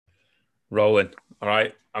Rolling. All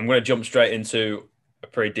right. I'm going to jump straight into a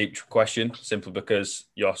pretty deep question simply because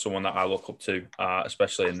you're someone that I look up to,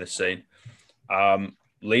 especially in this scene.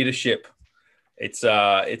 Leadership. It's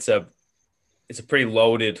uh, it's a it's a pretty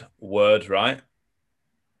loaded word, right?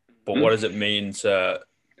 But what Hmm? does it mean to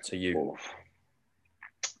you? Oof.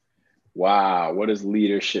 Wow, what does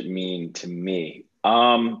leadership mean to me?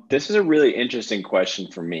 This is a really interesting question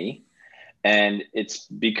for me. And it's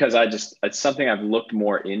because it's something I've looked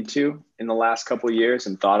more into in the last couple of years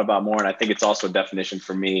and thought about more. And I think it's also a definition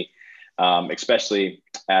for me, especially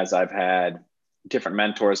as I've had different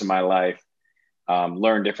mentors in my life,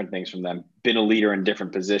 learned different things from them, been a leader in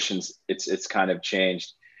different positions. It's kind of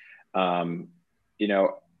changed. Um, you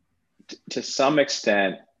know, to some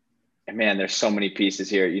extent, and man, there's so many pieces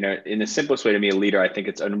here. In the simplest way to me, a leader, I think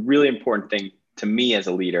it's a really important thing to me as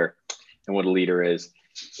a leader, and what a leader is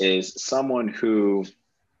someone who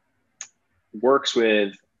works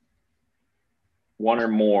with one or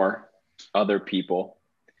more other people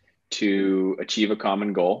to achieve a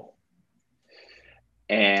common goal.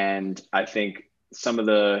 And I think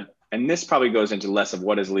and this probably goes into less of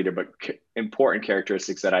what is a leader, but important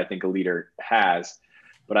characteristics that I think a leader has.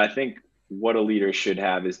 But I think what a leader should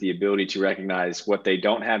have is the ability to recognize what they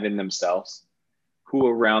don't have in themselves, who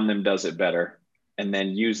around them does it better, and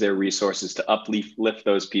then use their resources to uplift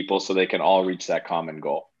those people so they can all reach that common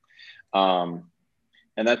goal. Um,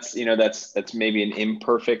 and that's maybe an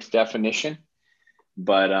imperfect definition,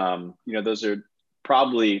 but those are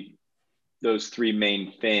probably those three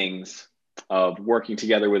main things of working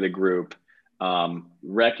together with a group,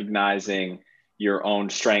 recognizing your own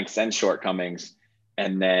strengths and shortcomings,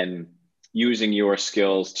 and then using your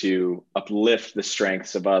skills to uplift the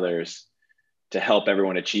strengths of others to help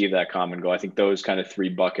everyone achieve that common goal. I think those kind of three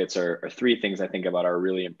buckets are three things I think about are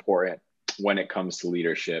really important when it comes to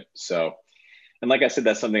leadership. So, and like I said,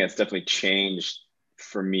 that's something that's definitely changed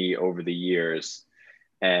for me over the years.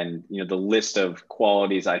 And the list of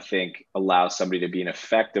qualities I think allows somebody to be an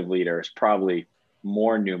effective leader is probably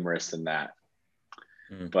more numerous than that.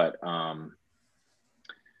 Mm. But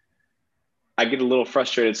I get a little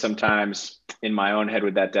frustrated sometimes in my own head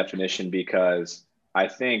with that definition, because I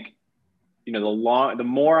think the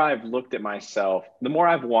more I've looked at myself, the more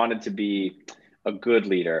I've wanted to be a good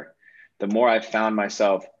leader, the more I've found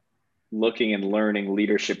myself looking and learning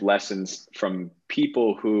leadership lessons from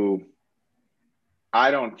people who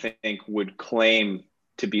I don't think would claim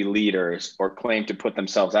to be leaders or claim to put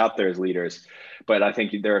themselves out there as leaders. But I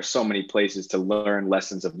think there are so many places to learn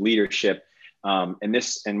lessons of leadership. And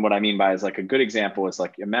what I mean by is, like, a good example is,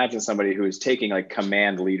 like, imagine somebody who is taking like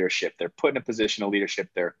command leadership. They're put in a position of leadership.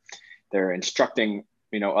 They're instructing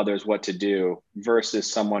others what to do, versus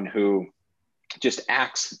someone who just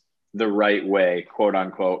acts the right way, quote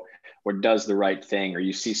unquote, or does the right thing, or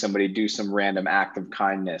you see somebody do some random act of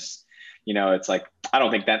kindness. It's like, I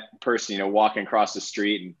don't think that person, walking across the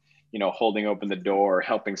street and, holding open the door or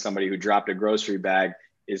helping somebody who dropped a grocery bag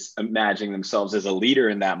is imagining themselves as a leader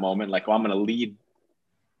in that moment. Like, well, I'm going to lead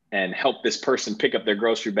and help this person pick up their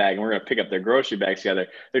grocery bag, and we're going to pick up their grocery bags together.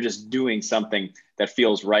 They're just doing something that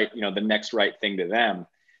feels right, the next right thing to them.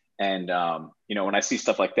 And when I see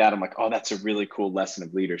stuff like that, I'm like, oh, that's a really cool lesson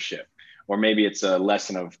of leadership. Or maybe it's a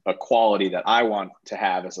lesson of a quality that I want to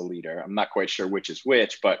have as a leader. I'm not quite sure which is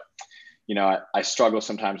which, but I struggle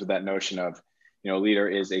sometimes with that notion of, a leader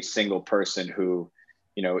is a single person who,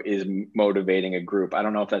 is motivating a group. I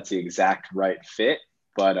don't know if that's the exact right fit,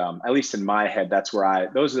 but at least in my head,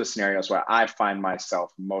 those are the scenarios where I find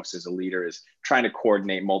myself most as a leader, is trying to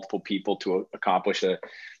coordinate multiple people to accomplish a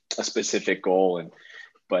specific goal.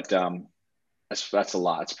 But that's a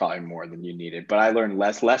lot. It's probably more than you needed. But I learned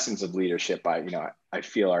less lessons of leadership. I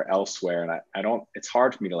feel are elsewhere, and I don't. It's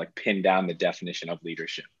hard for me to like pin down the definition of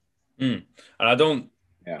leadership. Mm. And I don't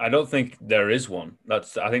Yeah, I don't think there is one. I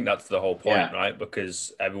think that's the whole point, yeah, right?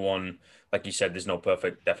 Because everyone, like you said, there's no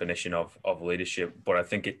perfect definition of leadership, but I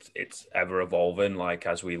think it's ever evolving, like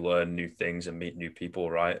as we learn new things and meet new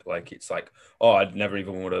people, right? Like it's like, oh, I'd never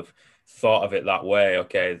even would have thought of it that way.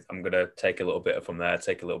 Okay, I'm gonna take a little bit from there,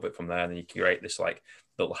 take a little bit from there, and then you create this like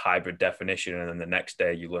little hybrid definition, and then the next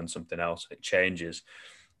day you learn something else. It changes.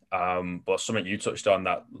 But something you touched on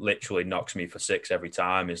that literally knocks me for six every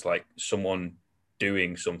time is like someone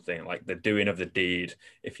doing something, like the doing of the deed,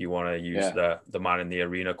 if you want to use yeah. the man in the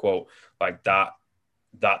arena quote, like that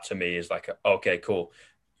to me is like, okay, cool,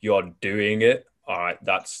 you're doing it. All right,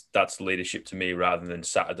 that's leadership to me, rather than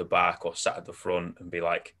sat at the back or sat at the front and be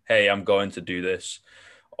like, hey, I'm going to do this,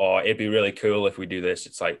 or it'd be really cool if we do this.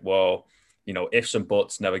 It's like, well, ifs and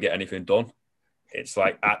buts never get anything done. It's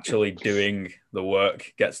like actually doing the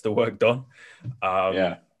work gets the work done.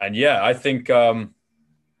 Yeah. And yeah, I think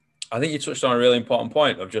you touched on a really important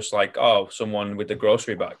point of just like, oh, someone with the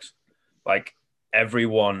grocery bags. Like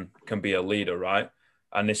everyone can be a leader, right?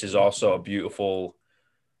 And this is also a beautiful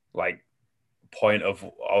like point of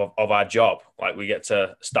our job. Like we get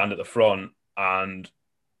to stand at the front and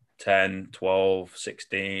 10, 12,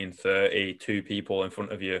 16, 30, two people in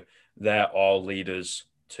front of you, they're all leaders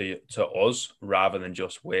to us rather than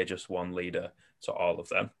just we're just one leader to all of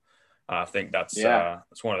them. I think Yeah,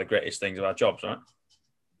 that's one of the greatest things of our jobs, right?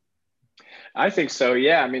 I think so.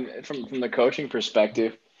 Yeah, I mean, from the coaching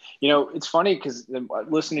perspective, it's funny because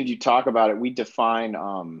listening to you talk about it, we define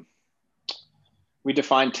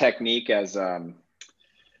technique as the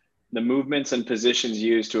movements and positions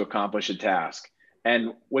used to accomplish a task.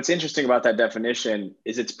 And what's interesting about that definition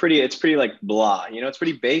is it's pretty like blah, it's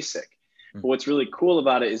pretty basic. But what's really cool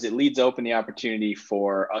about it is it leaves open the opportunity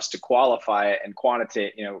for us to qualify it and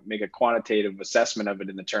quantitate, make a quantitative assessment of it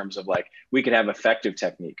in the terms of like, we could have effective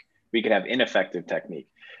technique, we could have ineffective technique,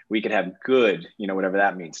 we could have good, whatever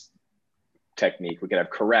that means, technique, we could have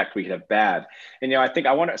correct, we could have bad. And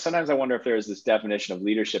sometimes I wonder if there's this definition of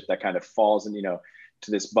leadership that kind of falls in, to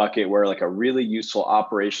this bucket where like a really useful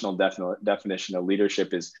operational definition of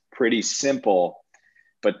leadership is pretty simple,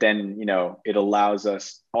 but then it allows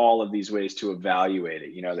us all of these ways to evaluate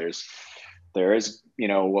it. There is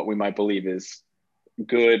what we might believe is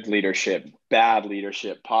good leadership, bad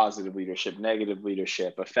leadership, positive leadership, negative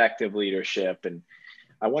leadership, effective leadership. And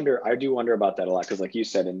I do wonder about that a lot because, like you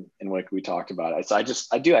said, and like we talked about it, so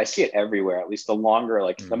I see it everywhere. At least the longer,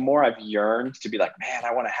 like the more I've yearned to be like, man,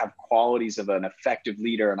 I want to have qualities of an effective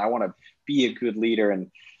leader, and I want to be a good leader.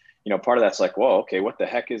 And part of that's like, whoa, okay, what the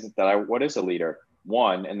heck is it what is a leader?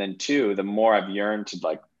 One, and then two, the more I've yearned to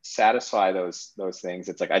like satisfy those things,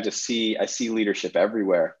 it's like I see leadership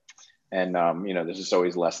everywhere, and there's just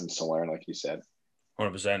always lessons to learn, like you said.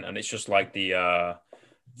 100%. And it's just like the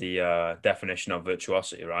definition of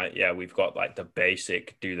virtuosity, right? Yeah, we've got like the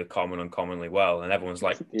basic, do the common uncommonly well, and everyone's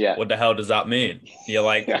like, Yeah. what the hell does that mean? You're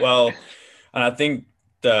like, Yeah. well, and I think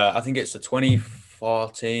it's the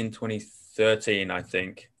 2014, 2013, I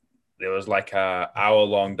think there was like a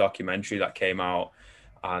hour-long documentary that came out,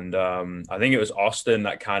 and I think it was Austin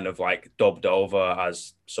that kind of like dubbed over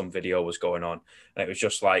as some video was going on, and it was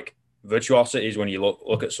just like virtuosity is when you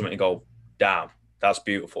look at something and go, damn, that's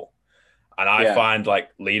beautiful. And I Yeah. find like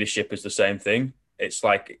leadership is the same thing. It's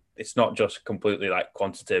like it's not just completely like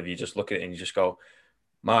quantitative. You just look at it and you just go,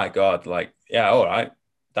 my God, like, yeah, all right.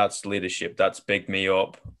 That's leadership. That's big me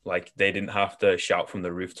up. Like they didn't have to shout from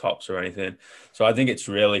the rooftops or anything. So I think it's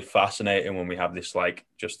really fascinating when we have this like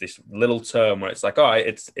just this little term where it's like, all right,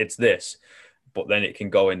 it's this, but then it can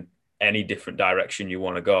go in any different direction you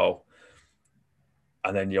want to go.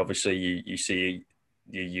 And then you see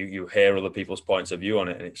you hear other people's points of view on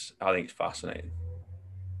it, and I think it's fascinating,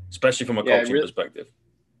 especially from a Yeah, coaching perspective.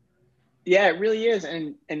 yeah, it really is.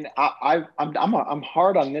 And I'm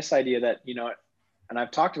hard on this idea that, and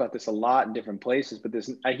I've talked about this a lot in different places, but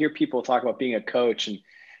I hear people talk about being a coach, and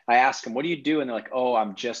I ask them, what do you do? And they're like, oh,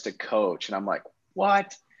 I'm just a coach. And I'm like,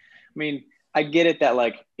 what? I mean, I get it that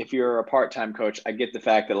like, if you're a part-time coach, I get the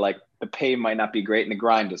fact that like the pay might not be great and the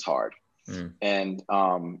grind is hard. And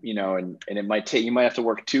and it might take, you might have to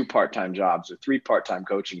work two part-time jobs or three part-time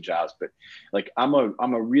coaching jobs, but like I'm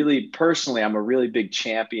a really big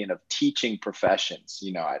champion of teaching professions.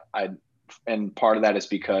 And part of that is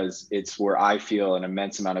because it's where I feel an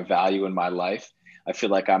immense amount of value in my life. I feel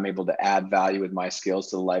like I'm able to add value with my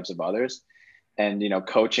skills to the lives of others. And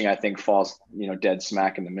coaching, I think, falls dead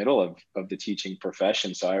smack in the middle of the teaching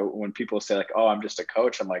profession. So when people say like, oh, I'm just a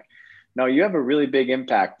coach, I'm like, no, you have a really big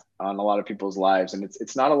impact on a lot of people's lives. And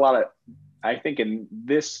it's not a lot of, I think in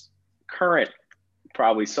this current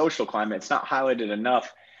probably social climate, it's not highlighted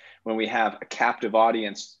enough when we have a captive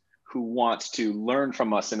audience who wants to learn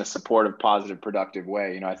from us in a supportive, positive, productive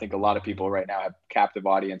way. I think a lot of people right now have captive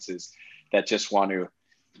audiences that just want to,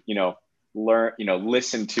 learn,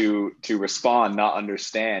 listen to respond, not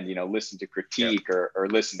understand, listen to critique or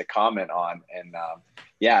listen to comment on. And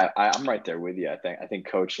I'm right there with you. I think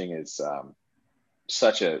coaching is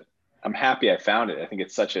I'm happy I found it. I think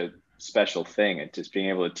it's such a special thing. And just being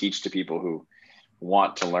able to teach to people who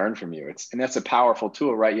want to learn from you. And that's a powerful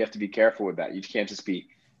tool, right? You have to be careful with that. You can't just be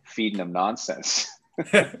feeding them nonsense.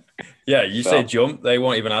 Yeah, you say jump, they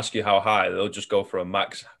won't even ask you how high. They'll just go for a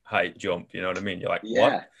max height jump. You know what I mean? You're like,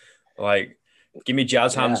 what? Like, give me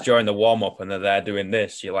jazz hands during the warm up, and they're there doing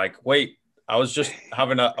this. You're like, wait, I was just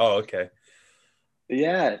having a. Oh, okay.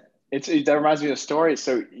 Yeah, that reminds me of a story.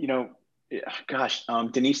 So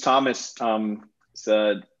Denise Thomas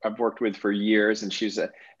I've worked with for years, and she's a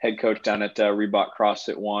head coach down at Reebok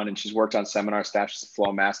CrossFit One, and she's worked on seminar staff. She's a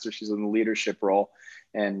flow master. She's in the leadership role,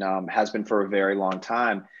 and has been for a very long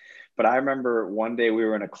time. But I remember one day we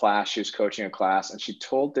were in a class. She was coaching a class, and she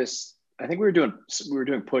told this. I think we were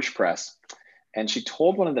doing push press, and she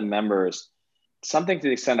told one of the members something to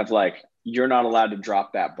the extent of like, "You're not allowed to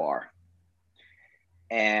drop that bar."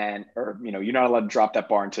 Or you're not allowed to drop that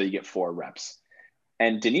bar until you get 4 reps.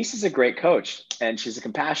 And Denise is a great coach, and she's a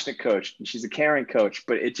compassionate coach, and she's a caring coach,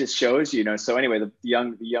 but it just shows, so anyway,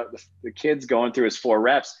 the kid's going through his 4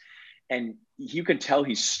 reps, and you can tell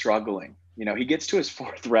he's struggling. He gets to his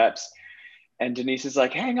 4th reps, and Denise is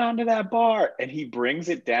like, hang on to that bar. And he brings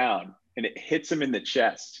it down, and it hits him in the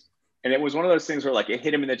chest. And it was one of those things where like it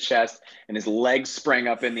hit him in the chest and his legs sprang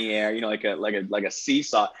up in the air, like a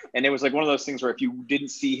seesaw. And it was like one of those things where if you didn't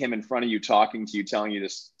see him in front of you, talking to you, telling you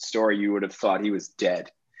this story, you would have thought he was dead.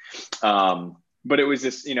 But it was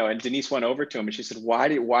this, and Denise went over to him and she said, why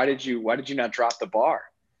did you not drop the bar?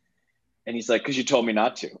 And he's like, 'cause you told me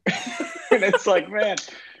not to. And it's like, man,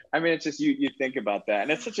 I mean, it's just, you think about that.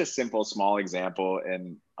 And it's such a simple, small example.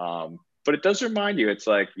 And, but it does remind you, it's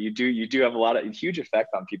like you do have a huge effect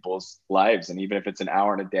on people's lives. And even if it's an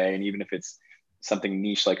hour in a day, and even if it's something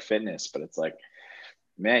niche like fitness, but it's like,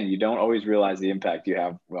 man, you don't always realize the impact you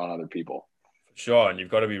have on other people. Sure. And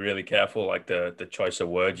you've got to be really careful, like the choice of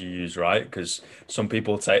word you use, right? Because some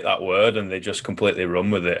people take that word and they just completely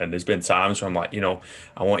run with it. And there's been times where I'm like,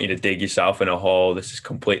 I want you to dig yourself in a hole. This is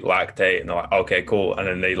complete lactate. And they're like, okay, cool. And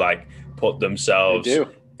then they like put themselves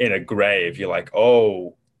in a grave. You're like,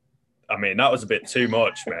 oh, I mean, that was a bit too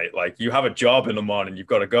much, mate. Like, you have a job in the morning you've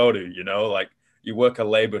got to go to, like you work a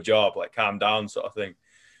labor job, like calm down sort of thing.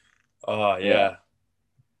 Oh, yeah.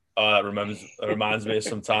 Oh, it reminds me of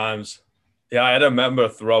sometimes. Yeah, I had a member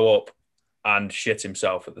throw up and shit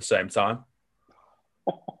himself at the same time.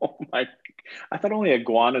 Oh my, I thought only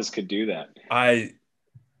iguanas could do that. I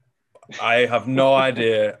have no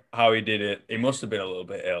idea how he did it. He must have been a little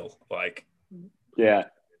bit ill. Like, yeah.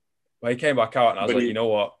 Well, he came back out and I was like, you know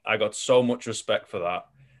what? I got so much respect for that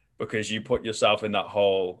because you put yourself in that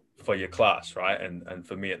hole for your class, right? And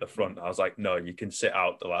for me at the front, I was like, no, you can sit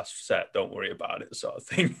out the last set. Don't worry about it, sort of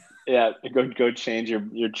thing. Yeah, go change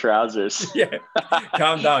your trousers. Yeah,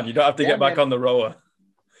 calm down. You don't have to get back on the rower.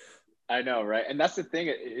 I know, right? And that's the thing.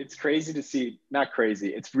 It's crazy to see. Not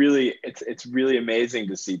crazy. It's really amazing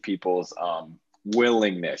to see people's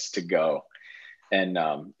willingness to go and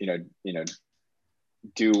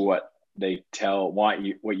do what they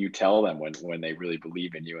what you tell them when they really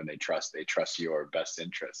believe in you and they trust your best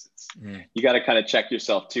interests. You got to kind of check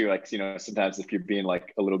yourself too. Like, sometimes if you're being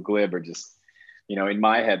like a little glib or just, in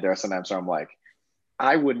my head, there are sometimes where I'm like,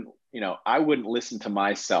 I wouldn't listen to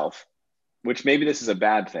myself, which maybe this is a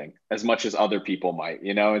bad thing as much as other people might,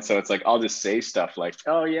 And so it's like, I'll just say stuff like,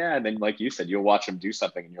 oh yeah. And then like you said, you'll watch them do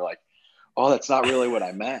something and you're like, oh, that's not really what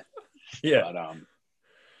I meant. Yeah. But,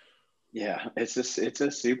 yeah, it's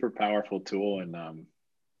a super powerful tool and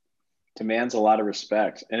demands a lot of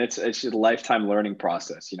respect. And it's a lifetime learning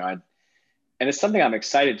process, and it's something I'm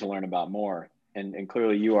excited to learn about more. And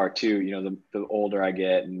clearly you are too, the older I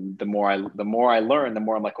get and the more I learn, the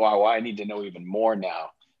more I'm like, wow, I need to know even more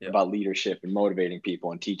now about leadership and motivating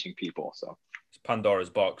people and teaching people. So it's Pandora's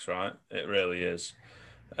box, right? It really is.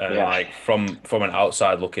 And like from an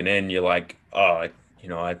outside looking in, you're like, oh,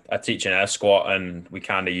 I teach an air squat and we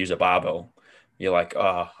kind of use a barbell. You're like,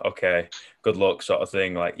 oh, okay, good luck sort of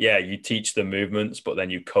thing. Like, yeah, you teach the movements, but then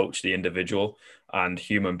you coach the individual, and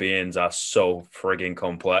human beings are so frigging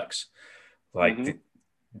complex. Like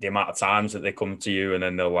the amount of times that they come to you and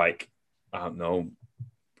then they'll like, I don't know,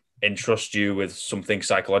 entrust you with something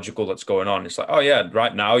psychological that's going on. It's like, oh yeah,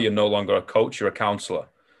 right now you're no longer a coach, you're a counselor.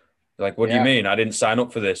 Like, what do you mean? I didn't sign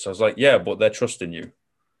up for this. I was like, yeah, but they're trusting you.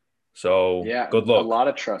 So good luck. A lot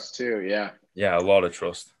of trust too. Yeah. Yeah. A lot of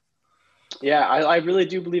trust. Yeah. I really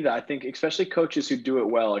do believe that. I think especially coaches who do it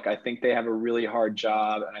well, like I think they have a really hard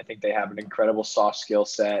job and I think they have an incredible soft skill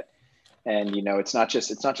set. And, it's not just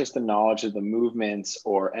the knowledge of the movements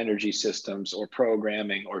or energy systems or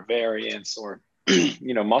programming or variance or,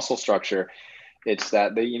 muscle structure. It's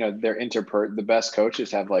that the best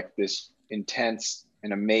coaches have like this intense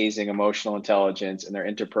and amazing emotional intelligence and their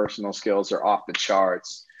interpersonal skills are off the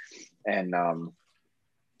charts. And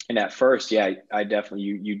at first, I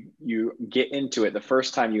definitely, you get into it. The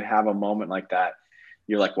first time you have a moment like that,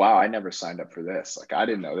 you're like, wow, I never signed up for this. Like, I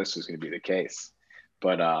didn't know this was going to be the case,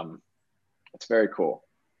 but it's very cool.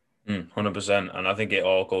 100%. And I think it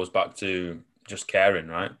all goes back to just caring,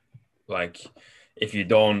 right? Like if you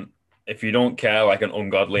don't care like an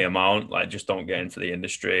ungodly amount, like just don't get into the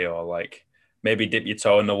industry or like maybe dip your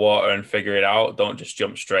toe in the water and figure it out. Don't just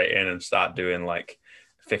jump straight in and start doing like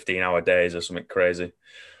 15-hour days or something crazy.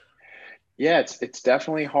 Yeah, it's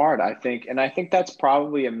definitely hard, I think. And I think that's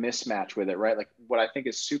probably a mismatch with it, right? Like what I think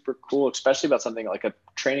is super cool, especially about something like a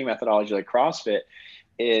training methodology like CrossFit,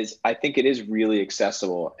 is I think it is really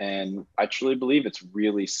accessible. And I truly believe it's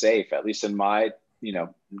really safe, at least in my,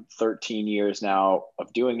 13 years now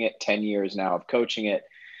of doing it, 10 years now of coaching it.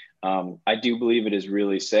 I do believe it is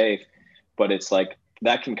really safe, but it's like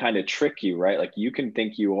that can kind of trick you, right? Like you can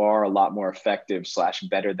think you are a lot more effective /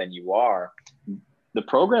 better than you are. The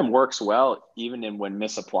program works well even in when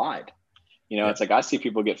misapplied. Yeah. It's like I see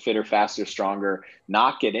people get fitter, faster, stronger,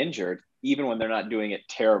 not get injured, even when they're not doing it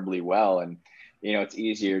terribly well. And it's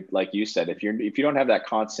easier, like you said, if you don't have that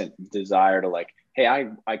constant desire to like, hey,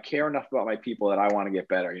 I care enough about my people that I want to get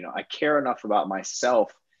better. I care enough about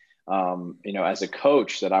myself, as a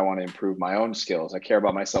coach that I want to improve my own skills. I care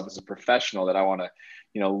about myself as a professional that I want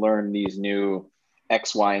to, learn these new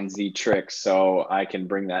X, Y, and Z tricks so I can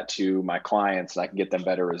bring that to my clients and I can get them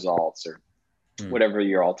better results or whatever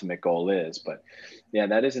your ultimate goal is. But yeah,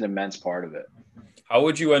 that is an immense part of it. How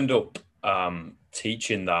would you end up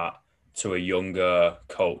teaching that to a younger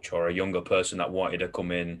coach or a younger person that wanted to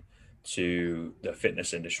come in to the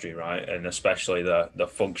fitness industry, right? And especially the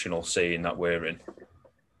functional scene that we're in.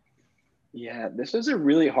 Yeah, this is a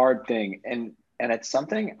really hard thing. And it's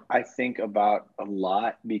something I think about a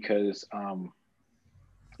lot because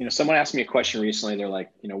someone asked me a question recently. They're like,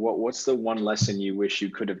 what's the one lesson you wish you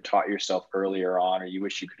could have taught yourself earlier on, or you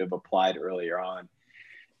wish you could have applied earlier on?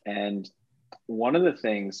 And one of the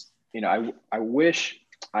things, I wish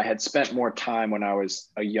I had spent more time when I was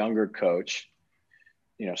a younger coach,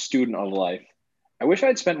 student of life. I wish I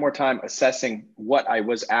had spent more time assessing what I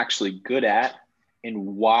was actually good at and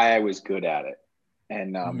why I was good at it.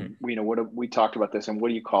 And, what we talked about this, and what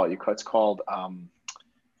do you call it? It's called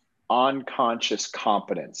unconscious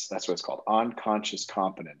competence. That's what it's called, unconscious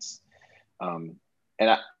competence. And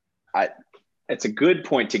it's a good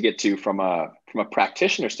point to get to from a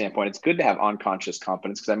practitioner standpoint. It's good to have unconscious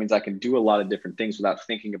competence because that means I can do a lot of different things without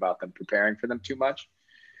thinking about them, preparing for them too much.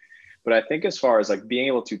 But I think as far as like being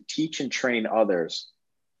able to teach and train others,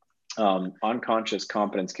 unconscious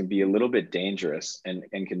competence can be a little bit dangerous and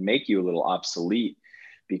can make you a little obsolete,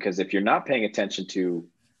 because if you're not paying attention to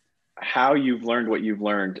how you've learned what you've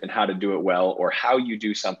learned and how to do it well, or how you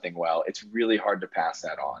do something well, it's really hard to pass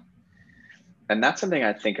that on. And that's something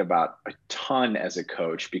I think about a ton as a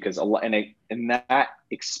coach, because and that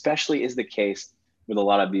especially is the case with a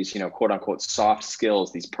lot of these, quote unquote, soft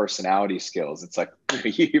skills, these personality skills. It's like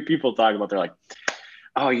you hear people talk about, they're like,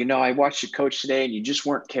 oh, I watched you coach today and you just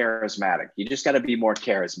weren't charismatic. You just got to be more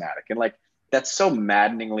charismatic. And like, that's so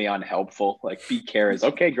maddeningly unhelpful. Like, be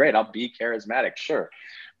charismatic. Okay, great. I'll be charismatic. Sure.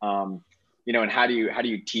 And how do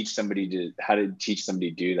you teach somebody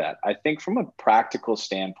to do that? I think from a practical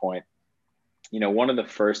standpoint, one of the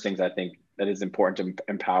first things I think that is important to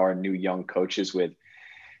empower new young coaches with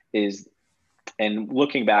is, and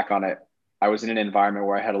looking back on it, I was in an environment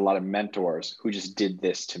where I had a lot of mentors who just did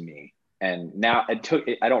this to me. And now I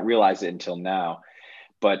don't realize it until now,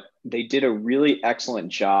 but they did a really excellent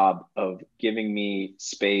job of giving me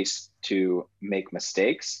space to make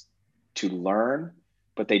mistakes, to learn,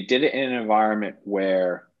 but they did it in an environment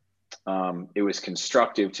where it was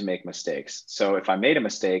constructive to make mistakes. So if I made a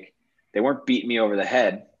mistake, they weren't beating me over the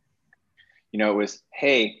head. It was,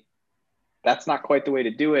 hey, that's not quite the way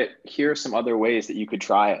to do it. Here are some other ways that you could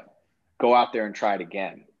try it. Go out there and try it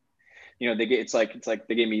again. It's like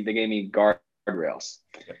they gave me guardrails.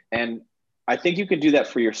 And I think you can do that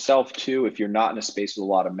for yourself too if you're not in a space with a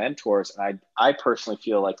lot of mentors. And I personally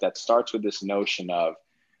feel like that starts with this notion of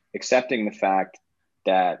accepting the fact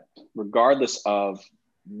that regardless of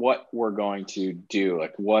what we're going to do,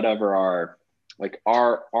 like whatever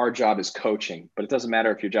our job is coaching, but it doesn't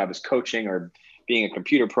matter if your job is coaching or being a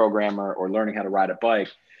computer programmer or learning how to ride a bike,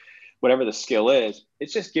 whatever the skill is,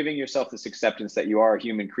 it's just giving yourself this acceptance that you are a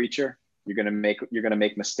human creature. You're going to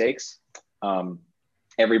make mistakes.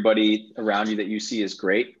 Everybody around you that you see is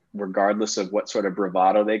great, regardless of what sort of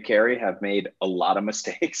bravado they carry, have made a lot of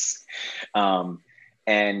mistakes.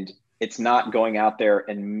 And it's not going out there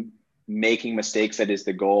and making mistakes that is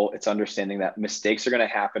the goal. It's understanding that mistakes are going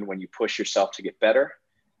to happen when you push yourself to get better.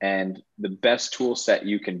 And the best tool set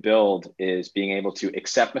you can build is being able to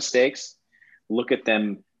accept mistakes, look at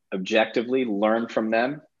them objectively, learn from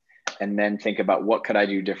them, and then think about what could I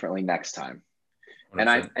do differently next time.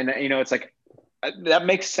 100%. And it's like, that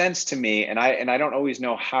makes sense to me. And I don't always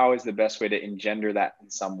know how is the best way to engender that in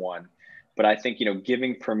someone, but I think,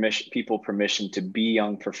 giving people permission to be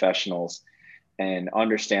young professionals and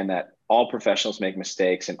understand that all professionals make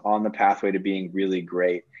mistakes, and on the pathway to being really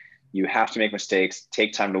great, you have to make mistakes,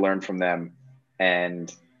 take time to learn from them,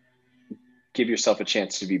 and give yourself a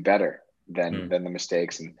chance to be better than the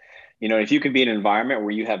mistakes. And, you know, if you can be in an environment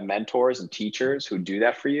where you have mentors and teachers who do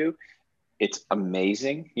that for you, it's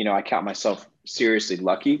amazing. You know, I count myself seriously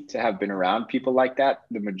lucky to have been around people like that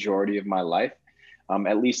the majority of my life,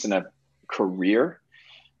 at least in a career.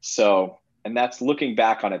 So, and that's looking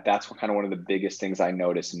back on it, that's kind of one of the biggest things I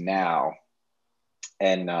notice now.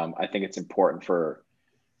 And I think it's important for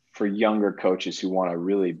younger coaches who want to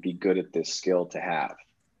really be good at this skill to have.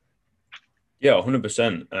 Yeah,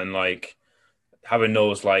 100%. And like having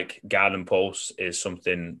those like garden posts is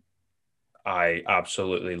something I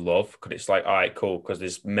absolutely love, because it's like, all right, cool, because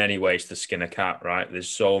there's many ways to skin a cat, right? There's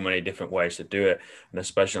so many different ways to do it, and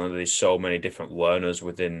especially there's so many different learners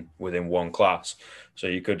within one class. So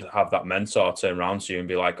you could have that mentor turn around to you and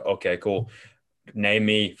be like, okay, cool, name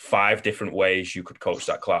me 5 different ways you could coach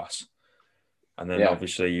that class. And then Yeah.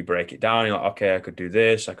 obviously you break it down. You're like, okay, I could do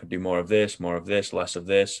this, I could do more of this, less of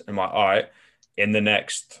this. And I'm like, all right, in the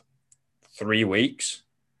next 3 weeks,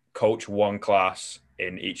 coach one class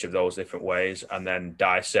in each of those different ways, and then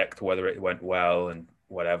dissect whether it went well and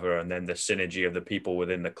whatever, and then the synergy of the people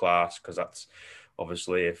within the class, because that's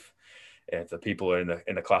obviously if the people in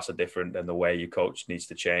the class are different, then the way you coach needs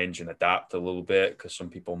to change and adapt a little bit, because some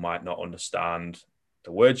people might not understand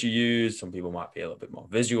the words you use, some people might be a little bit more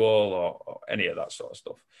visual, or any of that sort of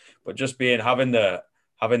stuff. But just having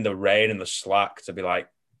the rein and the slack to be like,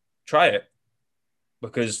 try it,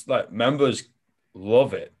 because like members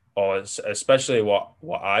love it. Or especially what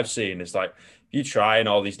I've seen is like, you trying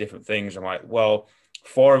all these different things, I'm like, well,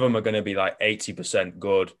 4 of them are going to be like 80%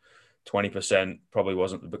 good, 20% probably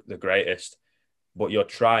wasn't the greatest, but you're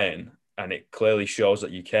trying, and it clearly shows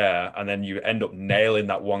that you care. And then you end up nailing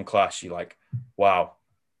that one class. You're like, wow,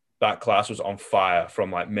 that class was on fire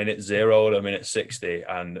from like minute 0 to minute 60,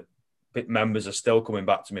 and members are still coming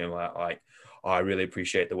back to me and like, oh, I really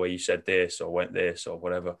appreciate the way you said this or went this or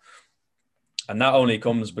whatever. And that only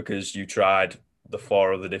comes because you tried the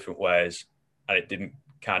 4 other different ways and it didn't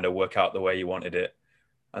kind of work out the way you wanted it.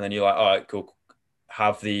 And then you're like, all right, cool.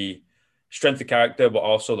 Have the strength of character, but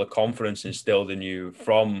also the confidence instilled in you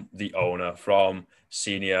from the owner, from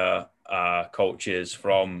senior coaches,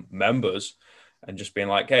 from members, and just being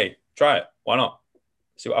like, hey, try it. Why not?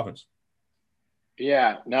 See what happens.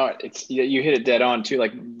 Yeah, no, it's, you hit it dead on too.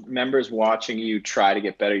 Like members watching you try to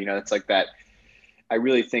get better, you know, it's like that. I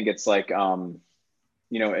really think it's like,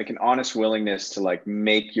 you know, like an honest willingness to like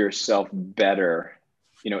make yourself better,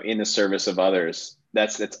 you know, in the service of others.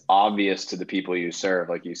 That's obvious to the people you serve.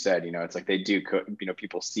 Like you said, you know, it's like they do, you know,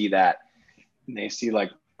 people see that and they see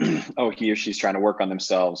like, oh, he or she's trying to work on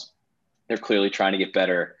themselves. They're clearly trying to get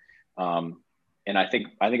better. And I think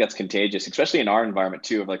that's contagious, especially in our environment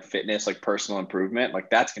too, of like fitness, like personal improvement. Like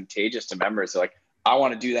that's contagious to members. They're like, I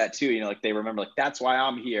want to do that too. You know, like they remember, like, that's why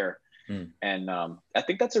I'm here. And I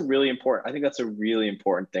think that's a really important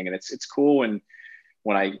thing. And it's cool when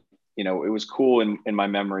I, you know, it was cool in my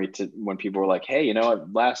memory to when people were like, hey, you know,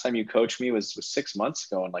 last time you coached me was 6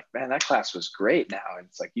 months ago. And like, man, that class was great now. And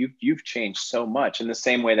it's like, you've changed so much, in the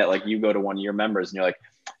same way that like you go to one of your members and you're like,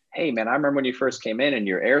 hey man, I remember when you first came in and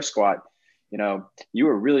your air squat, you know, you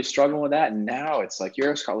were really struggling with that. And now it's like your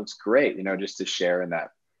air squat looks great, you know, just to share in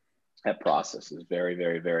that process is very,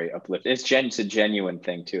 very, very uplifting. It's a genuine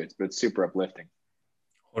thing too. It's super uplifting.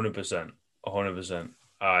 100%. 100%.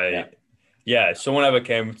 Someone ever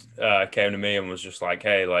came to me and was just like,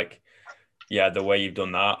 hey, like, yeah, the way you've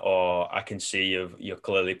done that, or I can see you're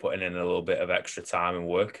clearly putting in a little bit of extra time and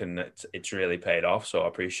work, and it's really paid off. So I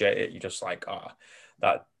appreciate it. You're just like,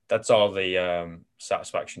 that's all the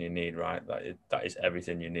satisfaction you need, right? That is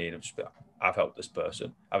everything you need. I've helped this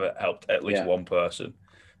person. I've helped at least one person.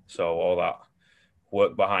 So all that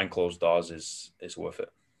work behind closed doors is worth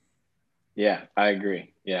it. Yeah, I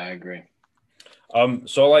agree.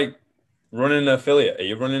 So like running an affiliate, are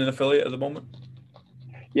you running an affiliate at the moment?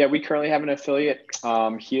 Yeah, we currently have an affiliate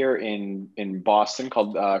here in Boston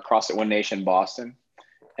called CrossFit One Nation Boston.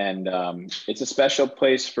 And it's a special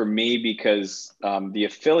place for me because the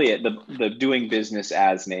affiliate, the doing business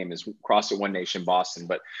as name is CrossFit One Nation Boston,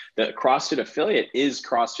 but the CrossFit affiliate is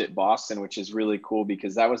CrossFit Boston, which is really cool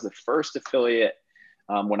because that was the first affiliate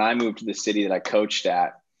when I moved to the city that I coached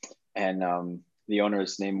at. And the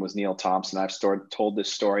owner's name was Neil Thompson. I've told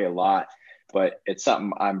this story a lot, but it's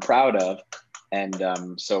something I'm proud of. And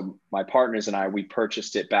so my partners and we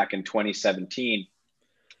purchased it back in 2017,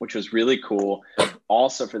 which was really cool.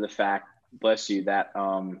 Also for the fact, bless you, that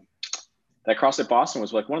that CrossFit Boston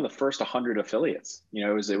was like one of the first 100 affiliates. You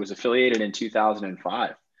know, it was affiliated in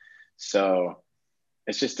 2005. So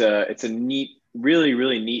it's a neat, really,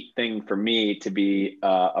 really neat thing for me to be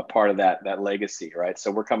a part of that legacy, right? So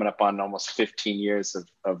we're coming up on almost 15 years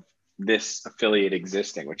of this affiliate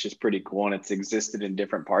existing, which is pretty cool. And it's existed in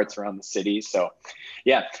different parts around the city. So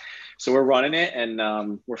yeah, so we're running it,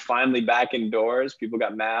 and we're finally back indoors. People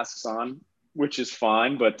got masks on, which is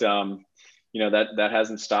fine, but that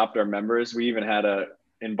hasn't stopped our members. We even had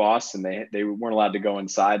in Boston, they weren't allowed to go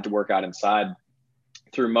inside to work out inside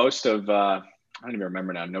through most of I don't even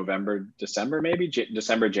remember now, November, December, maybe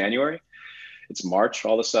December, January. It's March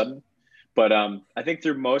all of a sudden. But I think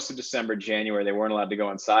through most of December, January, they weren't allowed to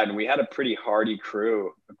go inside. And we had a pretty hardy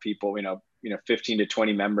crew of people, 15 to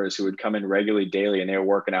 20 members who would come in regularly daily, and they were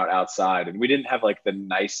working out outside. And we didn't have like the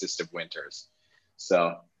nicest of winters.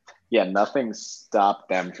 So yeah, nothing stopped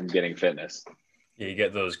them from getting fitness. Yeah, you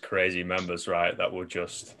get those crazy members, right? That will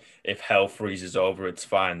just, if hell freezes over, it's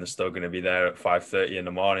fine. They're still going to be there at 5:30 in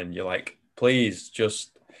the morning. You're like, please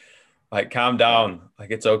just like calm down.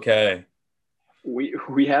 Like it's okay.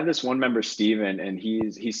 We have this one member, Steven, and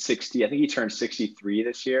he's 60. I think he turned 63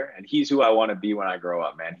 this year, and he's who I want to be when I grow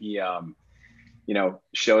up, man. He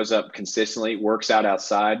shows up consistently, works out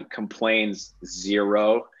outside, complains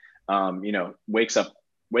zero. Wakes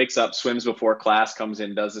up, swims before class, comes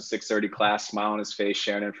in, does the 6:30 class, smile on his face,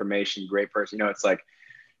 sharing information, great person.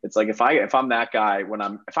 It's like if I'm that guy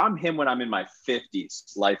if I'm him when I'm in my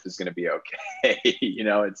 50s, life is going to be okay.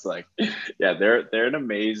 It's like, yeah, they're an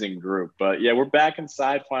amazing group. But yeah, we're back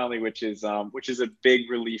inside finally, which is a big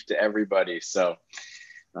relief to everybody. So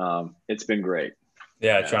it's been great.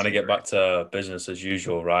 Yeah, trying to get back to business as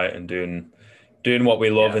usual, right? And doing what we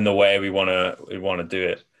love in the way we wanna do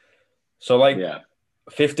it. So like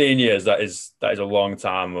 15 years, that is a long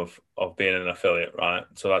time of being an affiliate, right?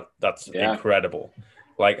 So that's incredible.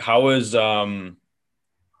 Like how has the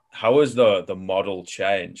model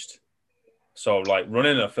changed? So like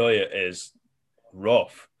running an affiliate is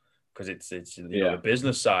rough because it's the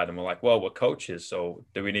business side, and we're like, well, we're coaches, so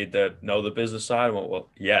do we need to know the business side?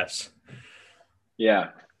 Well, yes. Yeah,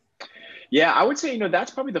 I would say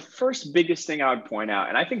that's probably the first biggest thing I would point out,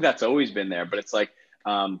 and I think that's always been there. But it's like,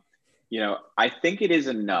 I think it is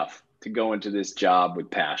enough to go into this job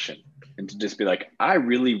with passion and to just be like, I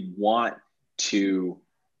really want to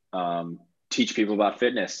teach people about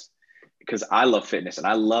fitness because I love fitness and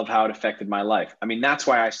I love how it affected my life. I mean, that's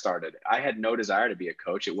why I started. I had no desire to be a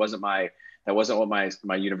coach. That wasn't what my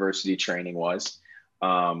university training was.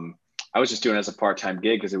 I was just doing it as a part-time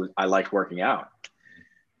gig because I liked working out.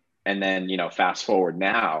 And then, fast forward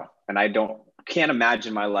now, and I can't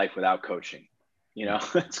imagine my life without coaching.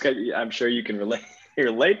 I'm sure you can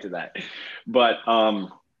relate to that. But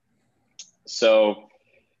so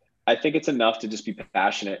I think it's enough to just be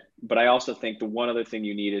passionate. But I also think the one other thing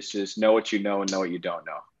you need is just know what you know and know what you don't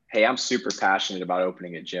know. Hey, I'm super passionate about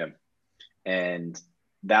opening a gym. And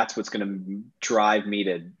that's what's going to drive me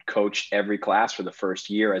to coach every class for the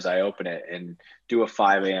first year as I open it and do a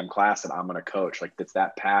 5 a.m. class that I'm going to coach. Like it's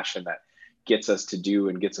that passion that gets us to do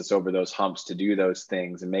and gets us over those humps to do those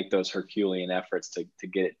things and make those Herculean efforts to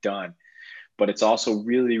get it done. But it's also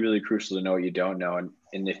really, really crucial to know what you don't know.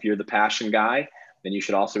 And if you're the passion guy, then you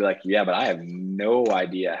should also be like, yeah, but I have no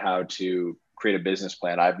idea how to create a business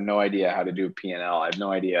plan. I have no idea how to do a P&L. I have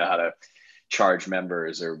no idea how to charge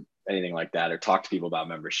members or anything like that, or talk to people about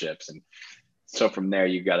memberships. And so from there,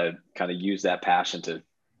 you got to kind of use that passion to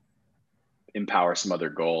empower some other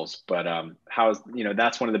goals. But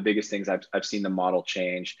that's one of the biggest things I've seen the model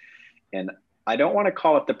change. And I don't want to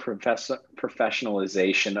call it the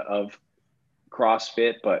professionalization of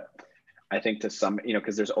CrossFit, but I think to some,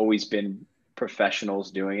 because there's always been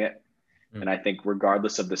professionals doing it. And I think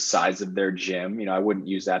regardless of the size of their gym, I wouldn't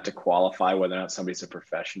use that to qualify whether or not somebody's a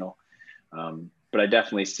professional. But I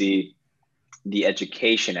definitely see the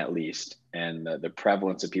education, at least, and the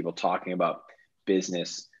prevalence of people talking about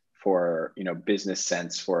business for, business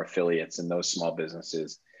sense for affiliates and those small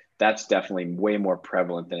businesses. That's definitely way more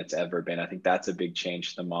prevalent than it's ever been. I think that's a big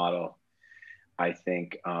change to the model. I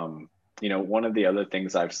think, one of the other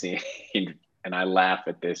things I've seen, and I laugh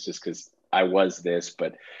at this just because I was this,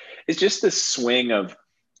 but it's just the swing of,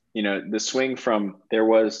 the swing from there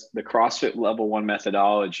was the CrossFit level 1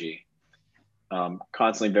 methodology,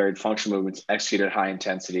 constantly varied functional movements, executed at high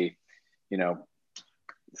intensity,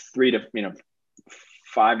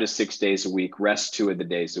 5 to 6 days a week, rest 2 of the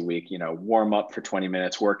days a week, warm up for 20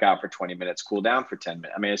 minutes, work out for 20 minutes, cool down for 10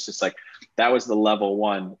 minutes. I mean, it's just like, that was the level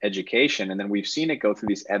 1 education. And then we've seen it go through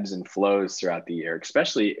these ebbs and flows throughout the year,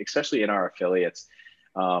 especially in our affiliates,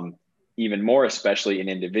 even more, especially in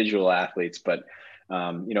individual athletes. But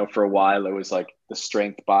For a while it was like the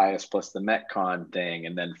strength bias plus the Metcon thing.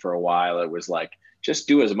 And then for a while it was like, just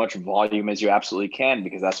do as much volume as you absolutely can,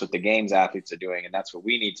 because that's what the games athletes are doing. And that's what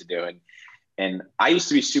we need to do. And I used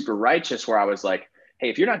to be super righteous where I was like, hey,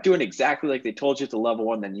 if you're not doing exactly like they told you at the level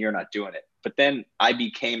one, then you're not doing it. But then I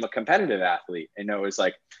became a competitive athlete. And it was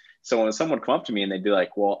like, so when someone come up to me and they'd be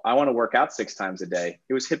like, well, I want to work out 6 times a day,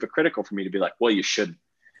 it was hypocritical for me to be like, well, you shouldn't.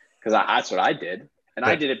 Because that's what I did. And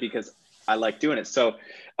I did it because I like doing it. So,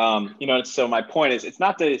 so my point is, it's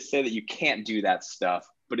not to say that you can't do that stuff,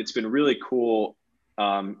 but it's been really cool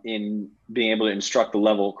in being able to instruct the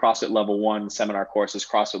CrossFit level 1 seminar courses,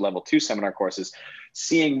 CrossFit level 2 seminar courses,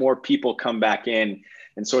 seeing more people come back in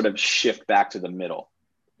and sort of shift back to the middle,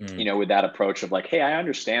 with that approach of like, hey, I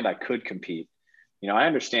understand I could compete. I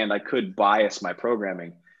understand I could bias my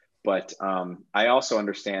programming, but I also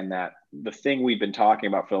understand that the thing we've been talking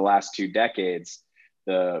about for the last 2 decades,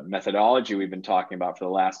 the methodology we've been talking about for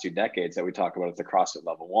the last 2 decades that we talk about at the CrossFit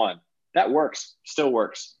level 1, that works, still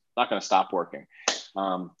works, not going to stop working.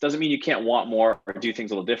 Doesn't mean you can't want more or do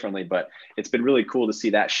things a little differently, but it's been really cool to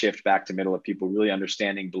see that shift back to middle of people really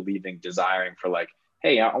understanding, believing, desiring for like,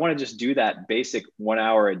 hey, I want to just do that basic 1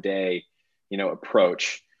 hour a day,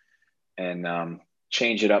 approach, and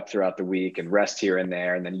change it up throughout the week and rest here and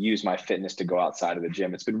there, and then use my fitness to go outside of the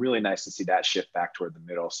gym. It's been really nice to see that shift back toward the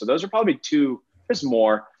middle. So those are probably 2, there's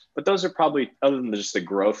more, but those are probably, other than just the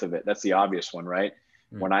growth of it, that's the obvious one, right?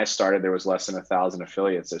 When I started, there was less than 1,000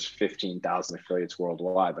 affiliates. There's 15,000 affiliates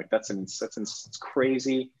worldwide. Like it's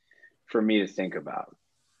crazy for me to think about.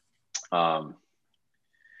 The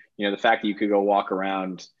fact that you could go walk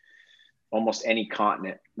around almost any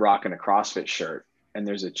continent rocking a CrossFit shirt, and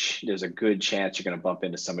there's a good chance you're going to bump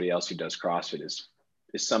into somebody else who does CrossFit is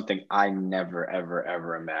something I never, ever,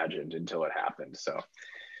 ever imagined until it happened. So,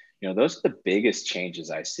 those are the biggest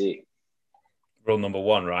changes I see. Rule number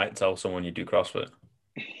 1, right? Tell someone you do CrossFit.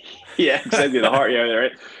 Yeah, exactly.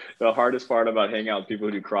 Right. The hardest part about hanging out with people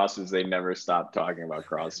who do CrossFit is they never stop talking about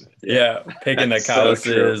CrossFit. Yeah, picking their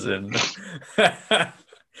calluses so and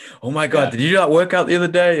oh my God, did you do that workout the other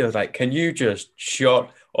day? I was like, can you just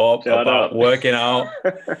shut up working out?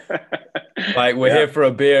 Like, we're here for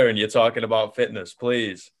a beer and you're talking about fitness,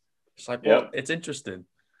 please. It's like, well, it's interesting.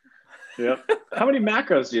 Yep. How many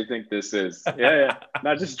macros do you think this is? Yeah.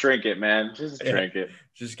 Not just drink it, man. Just drink it.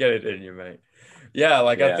 Just get it in you, mate. Yeah,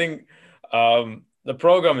 I think the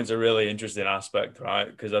programming is a really interesting aspect, right?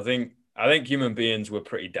 Because I think human beings were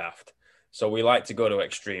pretty daft. So we like to go to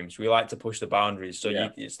extremes. We like to push the boundaries. So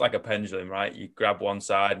it's like a pendulum, right? You grab one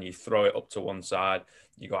side and you throw it up to one side.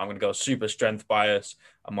 You go, I'm going to go super strength bias.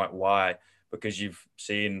 I'm like, why? Because you've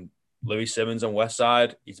seen Louis Simmons on West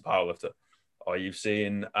Side. He's a powerlifter. Or you've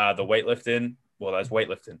seen the weightlifting. Well, that's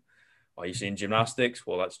weightlifting. Or you've seen gymnastics.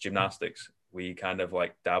 Well, that's gymnastics. We kind of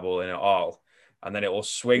like dabble in it all. And then it will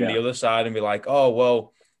swing the other side and be like, oh,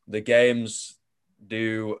 well, the games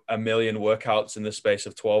do 1 million workouts in the space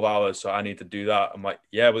of 12 hours. So I need to do that. I'm like,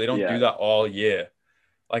 yeah, but they don't do that all year.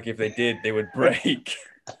 Like if they did, they would break.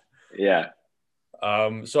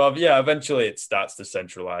 Eventually it starts to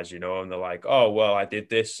centralize, and they're like, oh, well, I did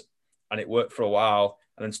this and it worked for a while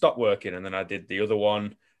and then stopped working. And then I did the other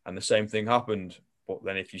one and the same thing happened. But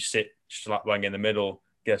then if you sit slap bang in the middle,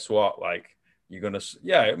 guess what? Like, you're going to,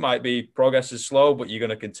 it might be progress is slow, but you're going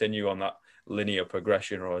to continue on that linear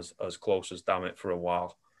progression or as close as damn it for a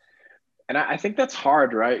while. And I think that's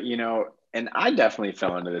hard, right? And I definitely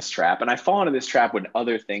fell into this trap, and I fall into this trap with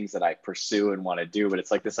other things that I pursue and want to do. But it's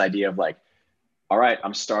like this idea of like, all right,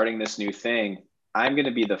 I'm starting this new thing. I'm going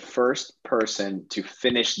to be the first person to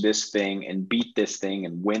finish this thing and beat this thing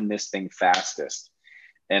and win this thing fastest.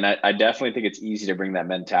 And I definitely think it's easy to bring that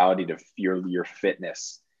mentality to your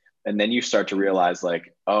fitness. And then you start to realize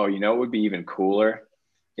like, oh, it would be even cooler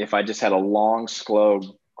if I just had a long, slow,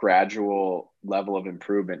 gradual level of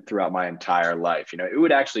improvement throughout my entire life. It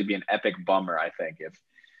would actually be an epic bummer, I think, if,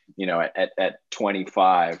 at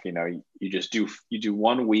 25, you do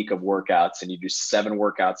 1 week of workouts and you do 7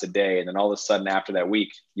 workouts a day. And then all of a sudden after that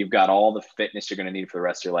week, you've got all the fitness you're going to need for the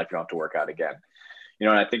rest of your life. You don't have to work out again. And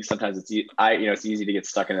I think sometimes it's easy to get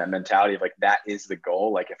stuck in that mentality of like, that is the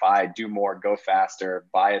goal. Like if I do more, go faster,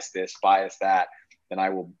 bias this, bias that, then I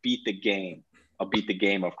will beat the game. I'll beat the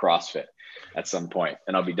game of CrossFit at some point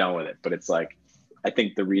and I'll be done with it. But it's like, I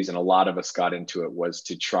think the reason a lot of us got into it was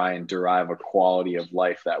to try and derive a quality of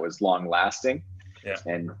life that was long lasting. Yeah.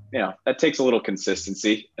 And, that takes a little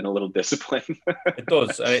consistency and a little discipline. It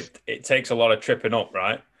does. And it takes a lot of tripping up,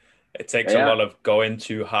 right? It takes a lot of going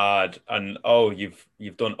too hard and,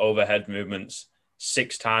 you've done overhead movements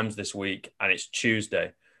 6 times this week and it's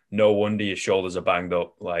Tuesday. No wonder your shoulders are banged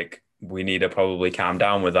up. Like, we need to probably calm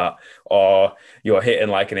down with that. Or you're hitting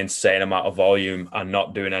like an insane amount of volume and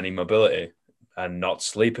not doing any mobility and not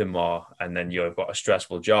sleeping more. And then you've got a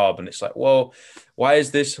stressful job. And it's like, well, why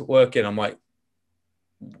is this working? I'm like,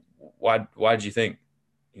 why do you think?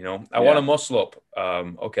 I want to Yeah. muscle up.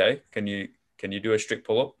 Okay. Can you do a strict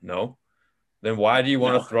pull up? No. Then why do you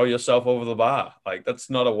want No. to throw yourself over the bar? Like, that's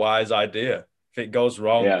not a wise idea. If it goes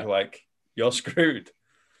wrong, Yeah. like, you're screwed.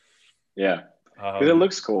 Yeah. Because it Um,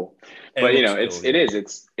 looks cool. it But looks it's cool, yeah.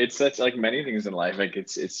 it's such like many things in life. Like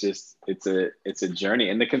it's just it's a journey.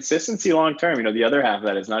 And the consistency long term, the other half of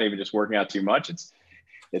that is not even just working out too much.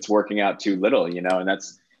 It's working out too little, and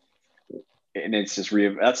it's just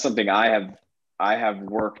that's something I have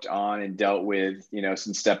worked on and dealt with,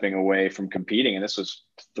 since stepping away from competing. And this was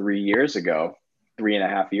 3 years ago,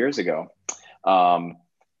 3.5 years ago. Um,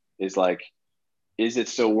 is like, is it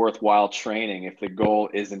still worthwhile training if the goal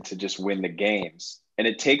isn't to just win the games? And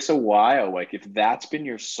it takes a while. Like if that's been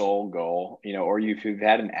your sole goal, or you've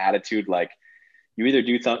had an attitude like you either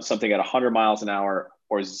do something at 100 miles an hour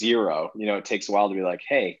or zero, it takes a while to be like,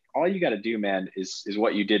 hey, all you got to do, man, is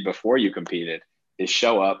what you did before you competed, is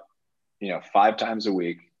show up, 5 times a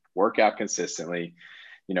week, work out consistently,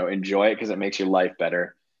 enjoy it because it makes your life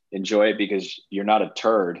better. Enjoy it because you're not a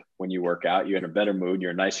turd when you work out. You're in a better mood.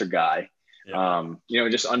 You're a nicer guy. Yeah.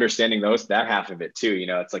 Just understanding that half of it too.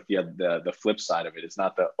 It's like the flip side of it. It's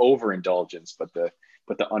not the overindulgence, but the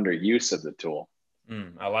underuse of the tool.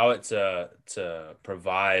 Allow it to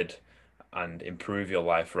provide and improve your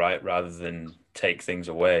life, right? Rather than take things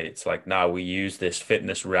away. It's like now we use this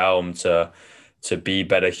fitness realm to be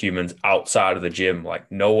better humans outside of the gym.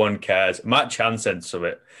 Like no one cares. Matt Chan said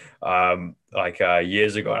something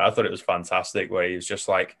years ago, and I thought it was fantastic. Where he was just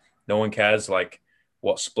like, no one cares like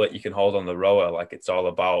what split you can hold on the rower. Like it's all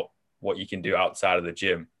about what you can do outside of the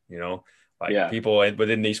gym. Like Yeah. people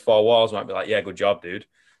within these four walls might be like, yeah, good job, dude.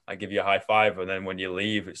 I give you a high five, and then when you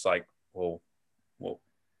leave, it's like, well,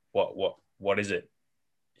 what is it?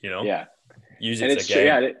 Yeah. Use it And to it's true.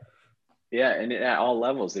 gain. Yeah. And at all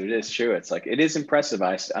levels, it is true. It's like, it is impressive.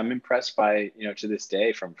 I'm impressed by, to this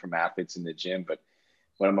day from athletes in the gym. But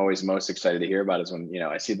what I'm always most excited to hear about is when,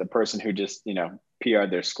 I see the person who just,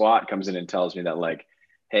 PR'd their squat comes in and tells me that like,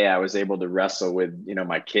 hey, I was able to wrestle with,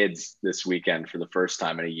 my kids this weekend for the first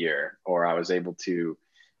time in a year, or I was able to,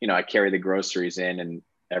 I carry the groceries in and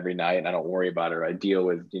every night and I don't worry about it. Or I deal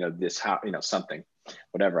with, this, how, something,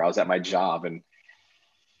 whatever. I was at my job and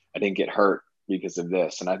I didn't get hurt because of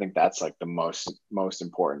this. And I think that's like the most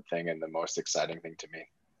important thing and the most exciting thing to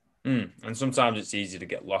me. And sometimes it's easy to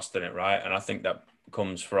get lost in it, right? And I think that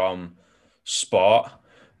comes from sport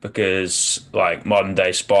because, like, modern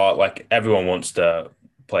day sport, like, everyone wants to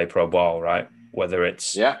play pro ball, right? Whether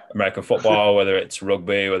it's Yeah. American football, whether it's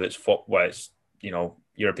rugby, whether it's whether it's,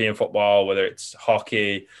 European football, whether it's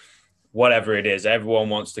hockey, whatever it is, everyone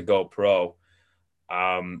wants to go pro.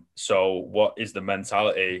 So what is the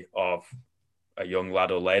mentality of a young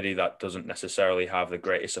lad or lady that doesn't necessarily have the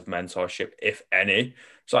greatest of mentorship, if any?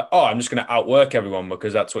 It's like, oh, I'm just going to outwork everyone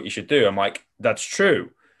because that's what you should do. I'm like, that's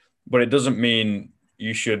true, but it doesn't mean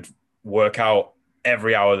you should work out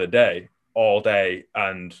every hour of the day, all day,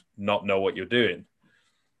 and not know what you're doing.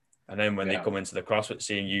 And then when they come into the CrossFit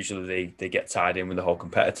scene, usually they get tied in with the whole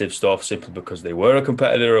competitive stuff simply because they were a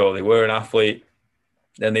competitor or they were an athlete.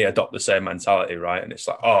 Then they adopt the same mentality, right? And it's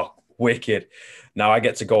like, oh, wicked. Now I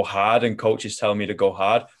get to go hard and coaches tell me to go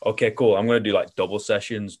hard. Okay, cool. I'm going to do like double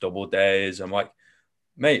sessions, double days. I'm like,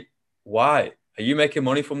 mate, why? Are you making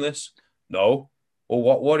money from this? No. Well,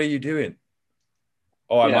 what are you doing?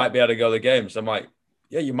 Oh, I might be able to go to the games. I'm like,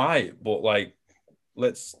 yeah, you might, but like,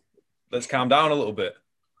 let's calm down a little bit.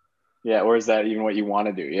 Yeah. Or is that even what you want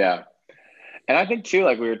to do? Yeah. And I think too,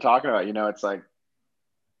 like we were talking about, it's like,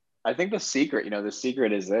 I think the secret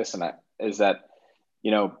is this, and is that,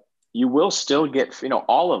 you will still get,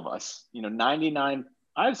 all of us, 99,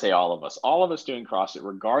 I'd say all of us doing CrossFit,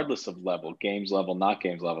 regardless of level, games level, not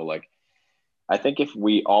games level. Like, I think if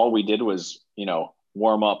all we did was,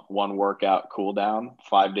 warm up, one workout, cool down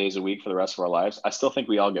 5 days a week for the rest of our lives, I still think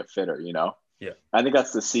we all get fitter, Yeah. I think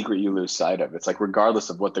that's the secret you lose sight of. It's like,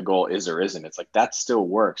 regardless of what the goal is or isn't, it's like, that still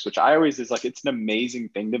works, which I always is like, it's an amazing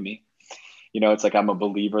thing to me. It's like, I'm a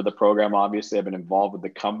believer of the program. Obviously, I've been involved with the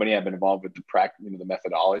company. I've been involved with the practice, the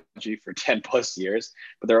methodology for 10 plus years.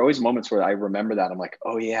 But there are always moments where I remember that I'm like,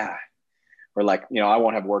 oh yeah. Or like, I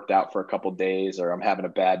won't have worked out for a couple of days, or I'm having a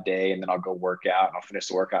bad day and then I'll go work out and I'll finish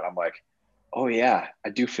the workout. I'm like, oh yeah, I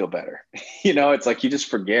do feel better. It's like, you just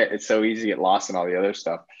forget. It's so easy to get lost in all the other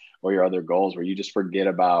stuff or your other goals where you just forget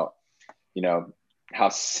about, how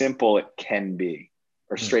simple it can be,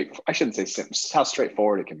 or I shouldn't say simple, how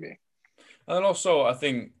straightforward it can be. And also, I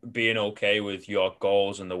think being okay with your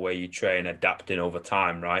goals and the way you train, adapting over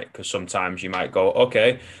time, right? Because sometimes you might go,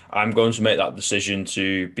 okay, I'm going to make that decision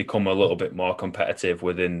to become a little bit more competitive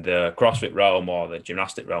within the CrossFit realm or the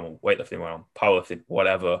gymnastic realm, or weightlifting realm, powerlifting,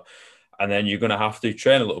 whatever. And then you're going to have to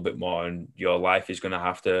train a little bit more, and your life is going to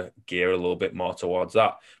have to gear a little bit more towards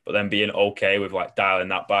that. But then being okay with like dialing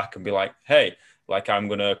that back and be like, hey, like I'm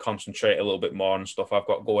going to concentrate a little bit more on stuff I've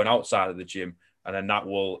got going outside of the gym, and then that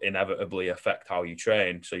will inevitably affect how you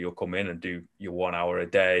train. So you'll come in and do your 1 hour a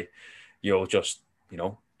day. You'll just,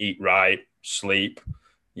 eat right, sleep,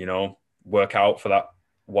 work out for that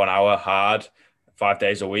 1 hour hard, 5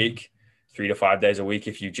 days a week, 3 to 5 days a week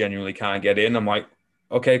if you genuinely can't get in. I'm like,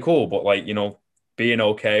 okay, cool. But like, being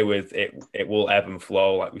okay with it, it will ebb and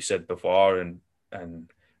flow, like we said before, and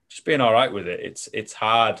just being all right with it. It's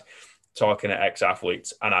hard talking to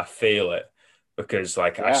ex-athletes, and I feel it because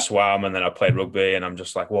like I Yeah. swam and then I played rugby, and I'm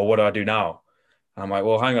just like, well, what do I do now? And I'm like,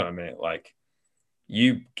 well, hang on a minute, like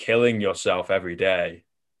you killing yourself every day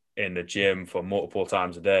in the gym for multiple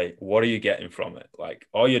times a day, what are you getting from it? Like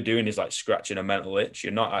all you're doing is like scratching a mental itch.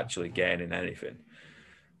 You're not actually gaining anything.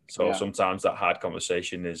 So Yeah. sometimes that hard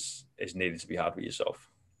conversation is needed to be had with yourself.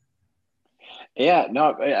 Yeah.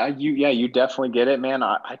 No, you definitely get it, man.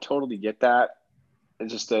 I totally get that.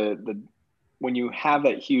 It's just when you have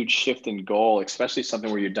that huge shift in goal, especially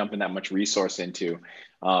something where you're dumping that much resource into,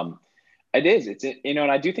 um, and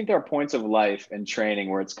I do think there are points of life and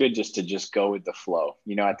training where it's good just to just go with the flow.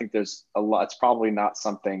 I think there's a lot, it's probably not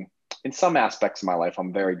something in some aspects of my life,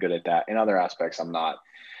 I'm very good at that. In other aspects, I'm not,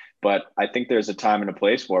 but I think there's a time and a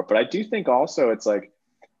place for it. But I do think also it's like,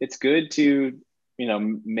 it's good to,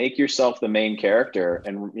 make yourself the main character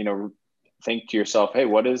and, think to yourself, hey,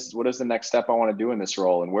 what is the next step I want to do in this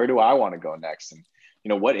role, and where do I want to go next, and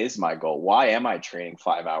what is my goal? Why am I training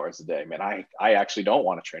 5 hours a day? Man, I actually don't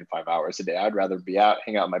want to train 5 hours a day. I'd rather be out,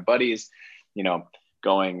 hang out with my buddies, you know,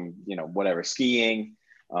 going, whatever, skiing.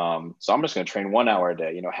 So I'm just going to train 1 hour a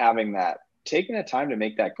day. Having that, taking the time to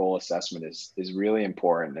make that goal assessment is really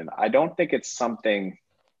important. And I don't think it's something,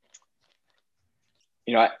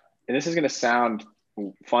 and this is going to sound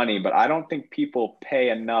funny, but I don't think people pay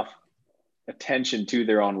enough attention to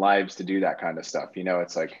their own lives to do that kind of stuff.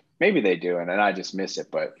 It's like maybe they do, and I just miss it.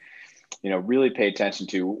 But really pay attention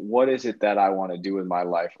to what is it that I want to do in my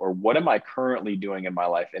life, or what am I currently doing in my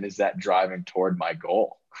life, and is that driving toward my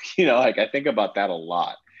goal? Like I think about that a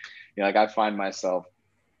lot. Like I find myself,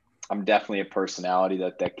 I'm definitely a personality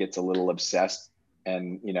that gets a little obsessed,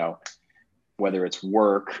 and whether it's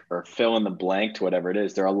work or fill in the blank to whatever it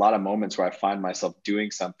is, there are a lot of moments where I find myself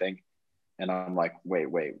doing something and I'm like, wait,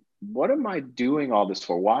 what am I doing all this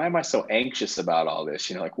for? Why am I so anxious about all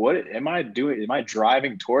this? Like, what am I doing? Am I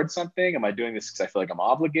driving towards something? Am I doing this because I feel like I'm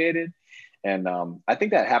obligated? And I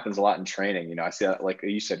think that happens a lot in training. I see that, like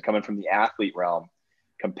you said, coming from the athlete realm,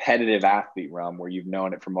 competitive athlete realm, where you've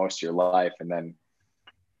known it for most of your life, and then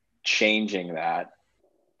changing that.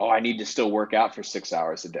 Oh, I need to still work out for 6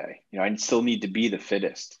 hours a day. I still need to be the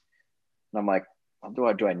fittest. And I'm like,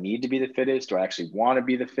 do I need to be the fittest? Do I actually want to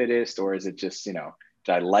be the fittest? Or is it just, did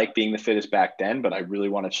I like being the fittest back then, but I really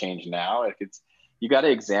want to change now? Like you got to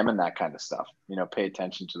examine that kind of stuff, pay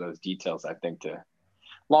attention to those details, I think, to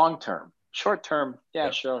long term. Short term, yeah,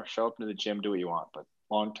 Yeah. sure. Show up to the gym, do what you want, but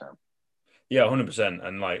long term. Yeah, 100%.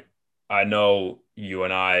 And like, I know you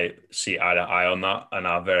and I see eye to eye on that and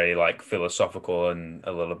are very like philosophical and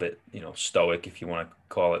a little bit, stoic, if you want to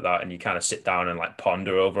call it that. And you kind of sit down and like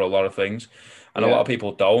ponder over a lot of things. And a lot Yeah. of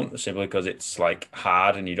people don't, simply because it's like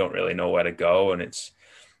hard and you don't really know where to go. And it's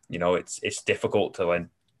difficult to like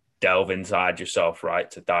delve inside yourself,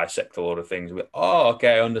 right? To dissect a lot of things. Oh,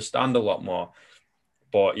 okay, I understand a lot more.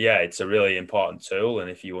 But yeah, it's a really important tool. And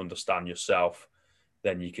if you understand yourself,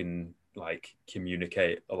 then you can like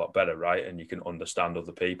communicate a lot better, right? And you can understand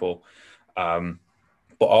other people. Um,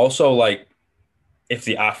 but also like if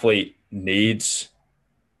the athlete needs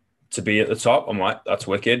to be at the top, I'm like, that's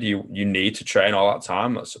wicked. You need to train all that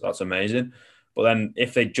time. That's amazing. But then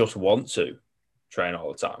if they just want to train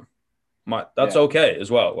all the time, that's Yeah. okay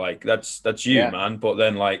as well. Like that's you, Yeah. man. But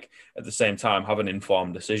then like at the same time, have an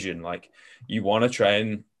informed decision. Like you want to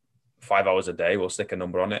train 5 hours a day, we'll stick a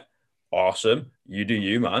number on it. Awesome. You do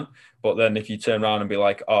you, man. But then if you turn around and be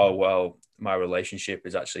like, oh, well, my relationship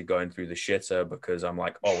is actually going through the shitter because I'm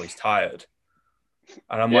like always tired.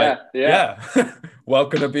 And I'm like, Yeah. Yeah. yeah,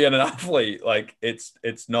 welcome to being an athlete. Like it's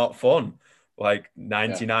not fun. Like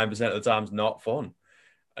Yeah. 99% of the time, it's not fun.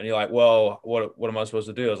 And you're like, well, what am I supposed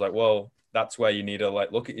to do? I was like, well, that's where you need to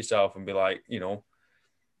like look at yourself and be like,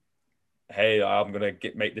 hey, I'm gonna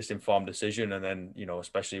make this informed decision. And then,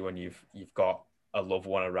 especially when you've got a loved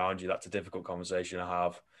one around you, that's a difficult conversation to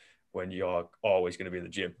have when you're always going to be in the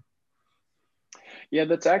gym. Yeah,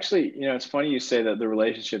 that's actually, it's funny you say that, the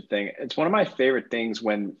relationship thing. It's one of my favorite things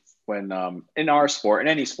when in our sport, in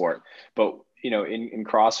any sport, but in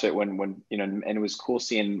CrossFit, when and it was cool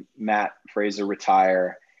seeing Matt Fraser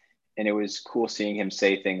retire, and it was cool seeing him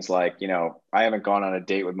say things like, I haven't gone on a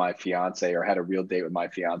date with my fiance or had a real date with my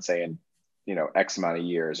fiance in, X amount of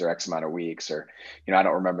years or X amount of weeks, or, I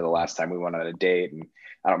don't remember the last time we went on a date, and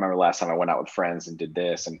I don't remember the last time I went out with friends and did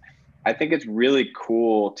this. And I think it's really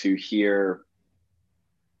cool to hear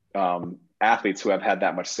athletes who have had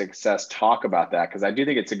that much success talk about that, because I do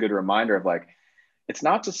think it's a good reminder of like, it's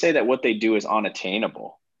not to say that what they do is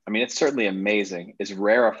unattainable. I mean, it's certainly amazing. It's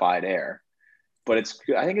rarefied air, but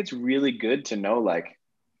I think it's really good to know, like,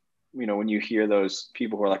 when you hear those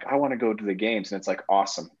people who are like, I want to go to the games, and it's like,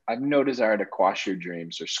 awesome. I have no desire to quash your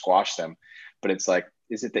dreams or squash them, but it's like,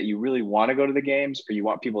 is it that you really want to go to the games, or you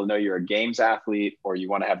want people to know you're a games athlete, or you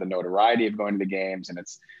want to have the notoriety of going to the games? And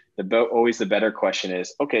it's always the better question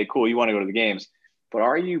is, okay, cool, you want to go to the games, but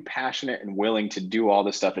are you passionate and willing to do all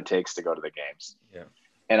the stuff it takes to go to the games? Yeah.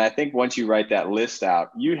 And I think once you write that list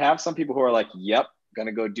out, you have some people who are like, yep, going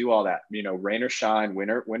to go do all that, rain or shine, win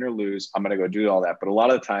or lose, I'm going to go do all that. But a lot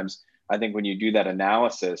of the times, I think when you do that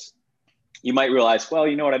analysis, you might realize, well,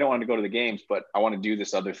 you know what, I don't want to go to the games, but I want to do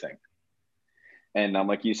this other thing. And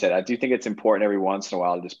like you said, I do think it's important every once in a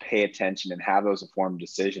while to just pay attention and have those informed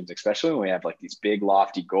decisions, especially when we have like these big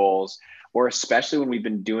lofty goals, or especially when we've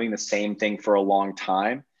been doing the same thing for a long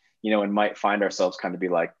time, and might find ourselves kind of be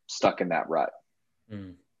like stuck in that rut.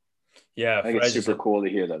 Mm. Yeah. I think it's super cool to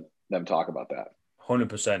hear them talk about that.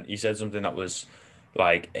 100%. He said something that was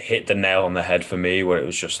like hit the nail on the head for me, where it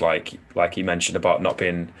was just like he mentioned about not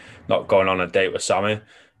going on a date with Sammy.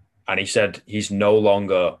 And he said he's no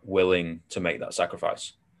longer willing to make that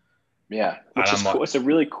sacrifice. Yeah, And which is I'm cool. like, It's a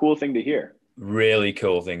really cool thing to hear. really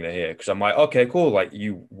cool thing to hear, because I'm like, okay, cool. Like,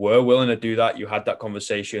 you were willing to do that. You had that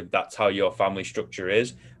conversation. That's how your family structure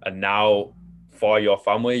is. And now for your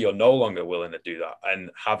family, you're no longer willing to do that.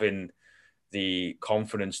 And having the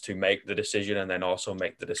confidence to make the decision, and then also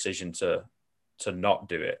make the decision to not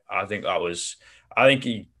do it. I think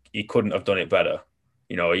he couldn't have done it better.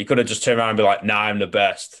 He could have just turned around and be like, nah, I'm the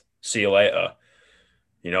best. See you later.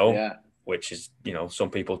 Yeah. Which is,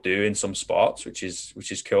 some people do in some sports, which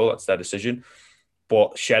is cool. That's their decision.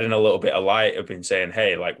 But shedding a little bit of light, have been saying,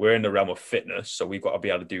 hey, like, we're in the realm of fitness, so we've got to be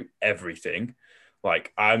able to do everything.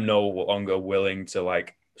 Like, I'm no longer willing to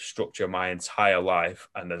like structure my entire life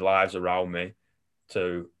and the lives around me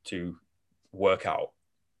to work out.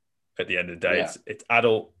 At the end of the day, Yeah. it's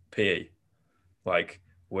adult PE. Like,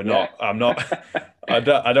 Yeah. I'm not, I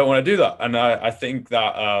don't want to do that. And I think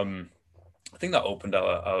that, opened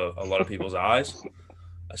a lot of people's eyes,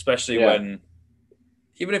 especially Yeah. when,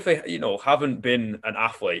 even if they, haven't been an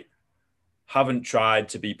athlete, haven't tried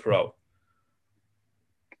to be pro,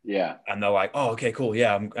 Yeah. and they're like, oh, okay, cool,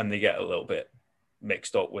 yeah, and they get a little bit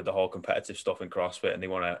mixed up with the whole competitive stuff in CrossFit, and they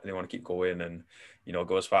want to keep going and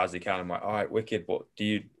go as far as they can. I'm like, all right, wicked, but do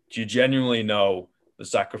you genuinely know the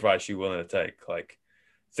sacrifice you're willing to take? Like,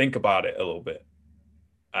 think about it a little bit.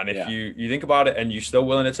 And if Yeah. you think about it and you're still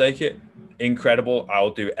willing to take it, incredible.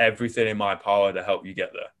 I'll do everything in my power to help you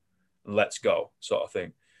get there. Let's go, sort of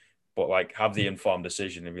thing. But like, have the informed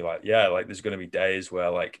decision and be like, yeah, like, there's going to be days where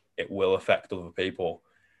like it will affect other people,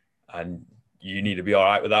 and you need to be all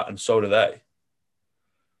right with that, and so do they.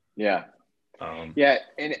 Yeah. Yeah.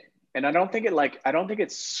 And I don't think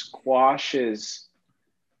it squashes,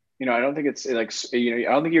 I don't think it's like, I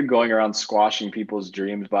don't think you're going around squashing people's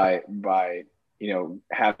dreams by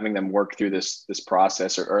having them work through this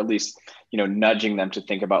process, or at least, nudging them to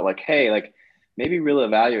think about like, hey, like, maybe really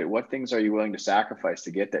evaluate what things are you willing to sacrifice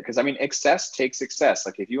to get there. Because I mean, excess takes success.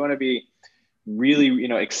 Like, if you want to be really,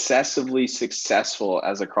 excessively successful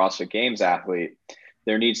as a CrossFit Games athlete,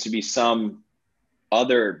 there needs to be some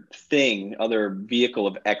other vehicle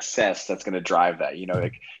of excess that's going to drive that.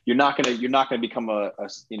 Like, you're not going to become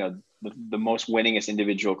the most winningest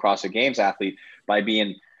individual CrossFit Games athlete by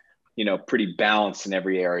being pretty balanced in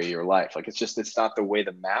every area of your life. Like, it's not the way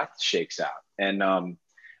the math shakes out. And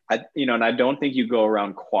and I don't think you go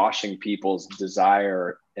around quashing people's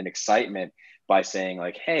desire and excitement by saying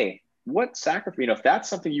like, hey, what sacrifice, if that's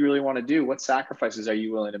something you really want to do, what sacrifices are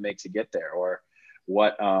you willing to make to get there? Or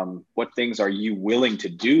what things are you willing to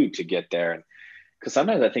do to get there? And because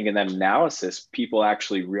sometimes I think in that analysis, people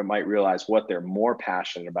actually might realize what they're more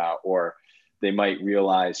passionate about, or they might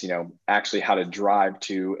realize, actually how to drive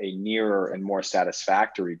to a nearer and more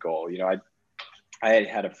satisfactory goal. I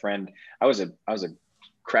had a friend, I was a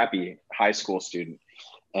crappy high school student,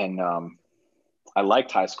 and I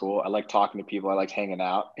liked high school. I liked talking to people. I liked hanging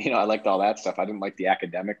out. I liked all that stuff. I didn't like the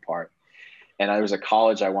academic part. And there was a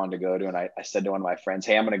college I wanted to go to. And I said to one of my friends,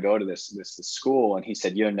 hey, I'm going to go to this school. And he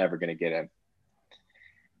said, you're never going to get in.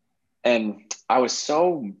 And I was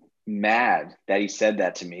so mad that he said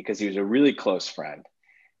that to me because he was a really close friend.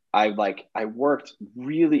 I worked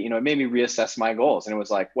really, it made me reassess my goals. And it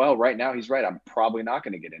was like, well, right now he's right. I'm probably not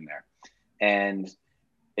going to get in there. And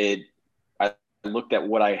I looked at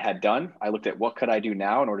what I had done. I looked at what could I do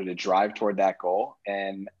now in order to drive toward that goal.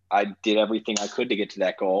 And I did everything I could to get to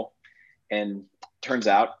that goal. And turns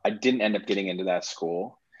out I didn't end up getting into that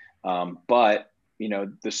school. But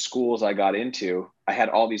the schools I got into, I had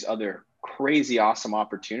all these other crazy, awesome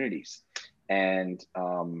opportunities. And,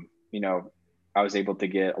 I was able to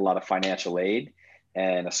get a lot of financial aid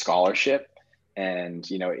and a scholarship. And,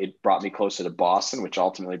 it brought me closer to Boston, which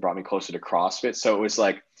ultimately brought me closer to CrossFit. So it was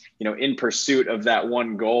like, in pursuit of that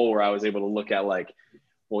one goal where I was able to look at like,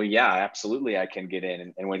 well, yeah, absolutely, I can get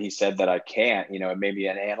in. And when he said that I can't, it made me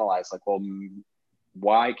analyze like, well,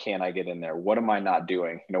 why can't I get in there? What am I not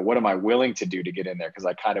doing? What am I willing to do to get in there? Because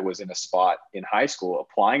I kind of was in a spot in high school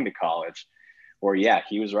applying to college where, yeah,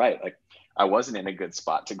 he was right. Like I wasn't in a good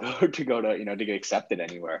spot to go to get accepted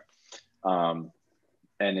anywhere. And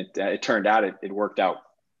it turned out it worked out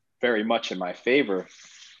very much in my favor.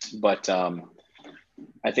 But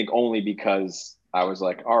I think only because I was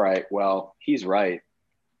like, all right, well, he's right.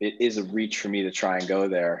 It is a reach for me to try and go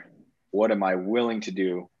there. What am I willing to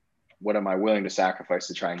do? What am I willing to sacrifice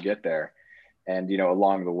to try and get there? And,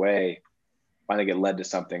 along the way, I think it led to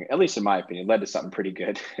something, at least in my opinion, led to something pretty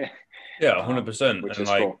good. Yeah, 100%. Which And is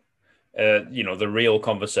cool. the real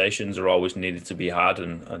conversations are always needed to be had.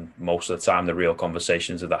 And most of the time, the real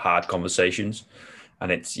conversations are the hard conversations.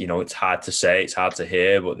 And it's hard to say, it's hard to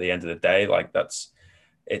hear, but at the end of the day, like that's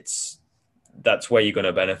where you're going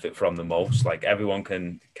to benefit from the most. Like everyone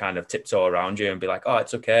can kind of tiptoe around you and be like, oh,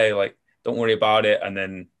 it's okay. Like, don't worry about it. And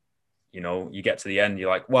then, you get to the end, you're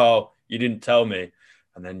like, well, you didn't tell me.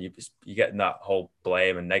 And then you get in that whole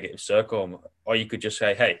blame and negative circle. Or you could just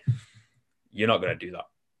say, hey, you're not going to do that.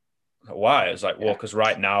 Why? It's like, well, because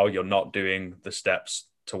right now you're not doing the steps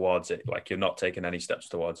towards it. Like you're not taking any steps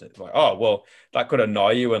towards it. It's like, oh, well, that could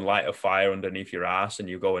annoy you and light a fire underneath your ass and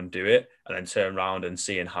you go and do it and then turn around and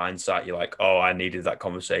see in hindsight, you're like, oh, I needed that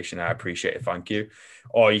conversation. I appreciate it. Thank you.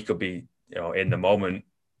 Or you could be, in the moment,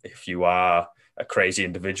 if you are a crazy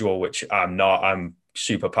individual, which I'm not, I'm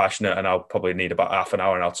super passionate and I'll probably need about half an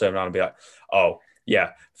hour and I'll turn around and be like, oh,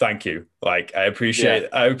 yeah, thank you. Like I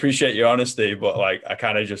appreciate your honesty, but like I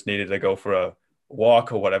kind of just needed to go for a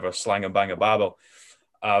walk or whatever, slang and bang a barbell.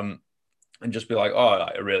 And just be like, oh,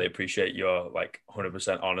 I really appreciate your like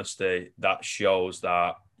 100% honesty. That shows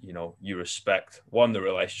that, you respect one, the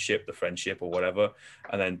relationship, the friendship or whatever.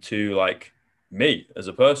 And then two, like me as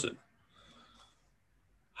a person.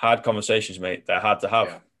 Hard conversations, mate. They're hard to have.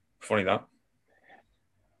 Yeah. Funny that.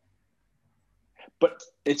 But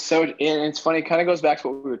it's funny. It kind of goes back to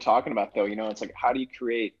what we were talking about, though. It's like, how do you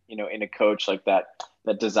create, in a coach like that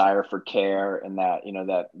desire for care and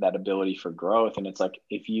that, that ability for growth. And it's like,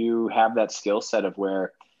 if you have that skill set of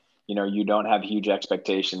where, you don't have huge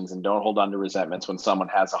expectations and don't hold on to resentments when someone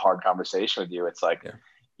has a hard conversation with you, it's like,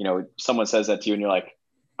 someone says that to you and you're like,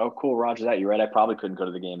 oh, cool, Roger that. You're right. I probably couldn't go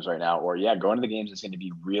to the games right now. Or yeah, going to the games is going to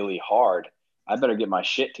be really hard. I better get my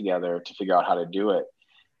shit together to figure out how to do it.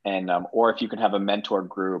 And, or if you can have a mentor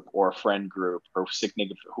group or a friend group or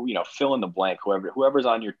who, fill in the blank, whoever's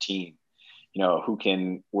on your team,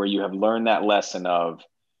 where you have learned that lesson of,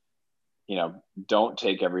 don't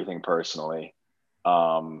take everything personally.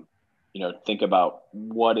 Think about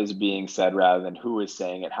what is being said rather than who is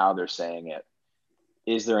saying it, how they're saying it.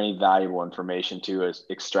 Is there any valuable information to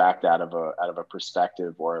extract out of a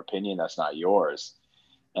perspective or opinion that's not yours?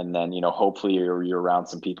 And then, hopefully you're around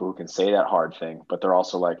some people who can say that hard thing, but they're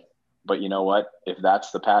also like, but you know what, if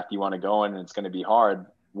that's the path you want to go in and it's going to be hard,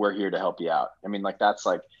 we're here to help you out. I mean, like, that's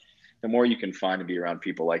like, the more you can find to be around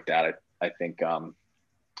people like that, I think,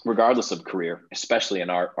 regardless of career, especially in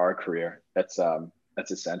our career, that's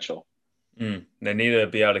essential. They need to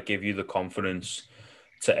be able to give you the confidence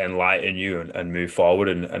to enlighten you and move forward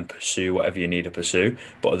and pursue whatever you need to pursue.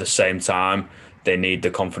 But at the same time, they need the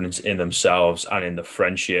confidence in themselves and in the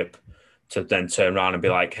friendship to then turn around and be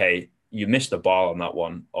like, hey, you missed the ball on that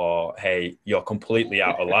one. Or, hey, you're completely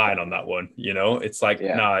out of line on that one. It's like,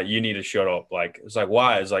 nah, you need to shut up. Like, it's like,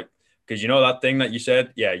 why? It's like, because that thing that you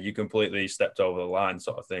said, yeah, you completely stepped over the line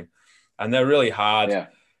sort of thing. And they're really hard. Yeah.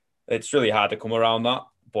 It's really hard to come around that.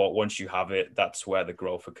 But once you have it, that's where the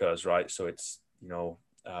growth occurs, right? So it's,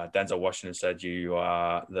 Denzel Washington said you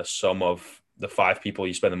are the sum of the 5 people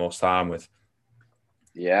you spend the most time with.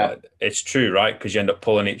 Yeah. But it's true, right? Because you end up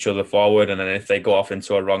pulling each other forward, and then if they go off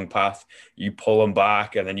into a wrong path, you pull them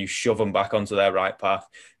back, and then you shove them back onto their right path.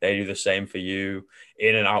 They do the same for you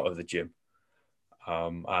in and out of the gym.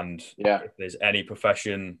 And Yeah. if there's any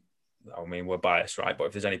profession, I mean, we're biased, right? But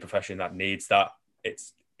if there's any profession that needs that,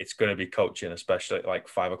 it's going to be coaching, especially at like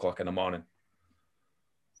 5 o'clock in the morning.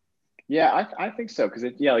 Yeah, I think so because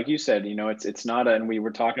yeah, like you said, it's not a, and we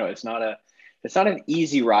were talking about it's not an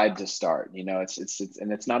easy ride to start.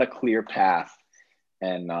 And it's not a clear path,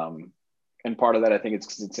 and part of that I think it's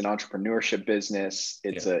because it's an entrepreneurship business.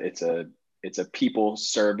 Yeah. It's a people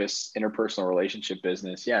service interpersonal relationship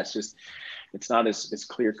business. Yeah, it's not as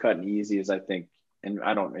clear cut and easy as I think. And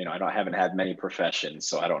I haven't had many professions,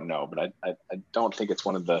 so I don't know, but I don't think it's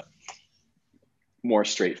one of the more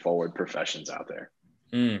straightforward professions out there.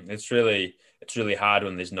 It's really hard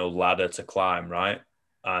when there's no ladder to climb, right?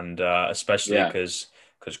 And especially Yeah. because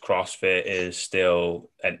CrossFit is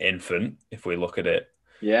still an infant, if we look at it.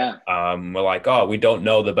 Yeah. We're like, oh, we don't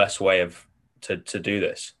know the best way of to do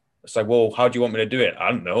this. It's like, well, how do you want me to do it?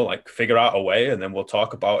 I don't know. Like, figure out a way, and then we'll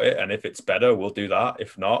talk about it. And if it's better, we'll do that.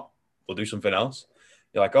 If not, we'll do something else.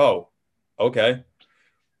 You're like, oh, okay.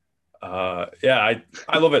 Yeah,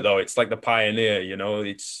 I love it though. It's like the pioneer,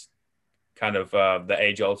 It's kind of the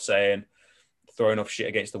age-old saying, throw enough shit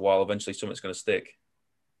against the wall, eventually something's going to stick.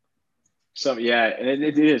 So yeah, and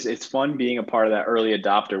it is. It's fun being a part of that early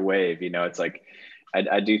adopter wave. It's like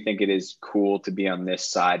I do think it is cool to be on this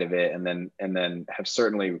side of it, and then have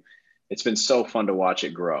certainly. It's been so fun to watch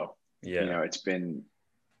it grow. Yeah. It's been.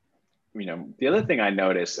 The other thing I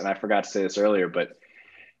noticed, and I forgot to say this earlier, but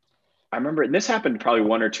I remember, and this happened probably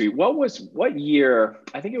one or two. What year?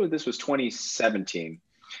 I think this was 2017.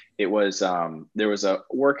 It was there was a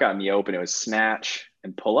workout in the open. It was snatch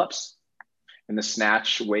and pull-ups, and the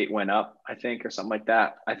snatch weight went up, I think, or something like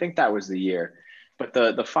that. I think that was the year. But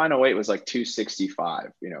the final weight was like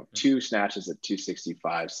 265, two snatches at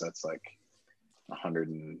 265. So that's like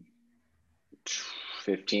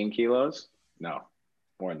 115 kilos. No,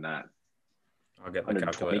 more than that. I'll get the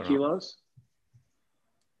 120 calculator out. kilos.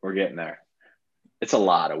 We're getting there. It's a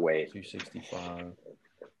lot of weight. 265.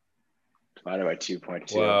 Divided by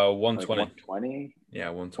 2.2. Well, 120. Like 120? Yeah,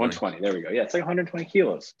 120. 120. There we go. Yeah, it's like 120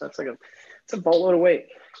 kilos. It's a boatload of weight.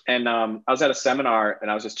 And I was at a seminar and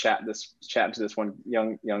I was just chatting to this one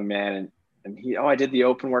young man, and he, I did the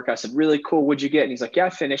open work. I said, really cool. What'd you get? And he's like, yeah, I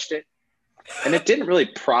finished it. And it didn't really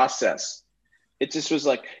process. It just was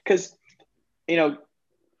like, because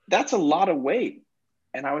that's a lot of weight.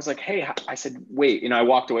 And I was like, hey, I said, wait, I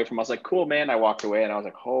walked away from, I was like, cool, man. I walked away and I was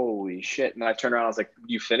like, holy shit. And then I turned around, I was like,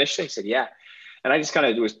 you finished it? He said, yeah. And I just kind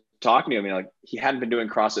of was talking to him, like he hadn't been doing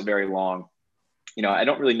CrossFit very long. I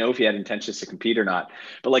don't really know if he had intentions to compete or not,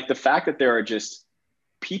 but like the fact that there are just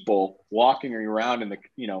people walking around in the,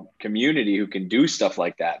 community who can do stuff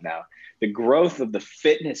like that now, the growth of the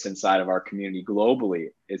fitness inside of our community globally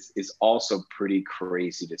is also pretty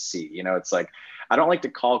crazy to see. It's like, I don't like to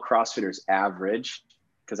call CrossFitters average,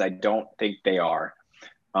 because I don't think they are.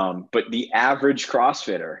 But the average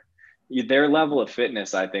CrossFitter, their level of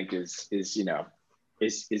fitness, I think is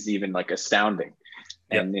even like astounding.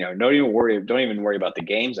 Yep. And, don't even worry about the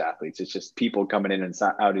games athletes. It's just people coming in and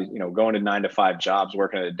out, going to 9-to-5 jobs,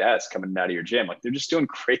 working at a desk, coming out of your gym. Like they're just doing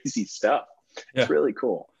crazy stuff. Yeah. It's really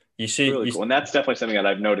cool. Cool. And that's definitely something that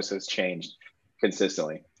I've noticed has changed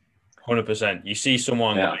consistently. 100%. You see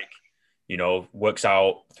someone works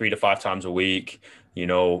out 3 to 5 times a week,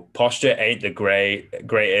 posture ain't the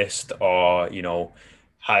greatest, or,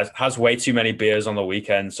 has way too many beers on the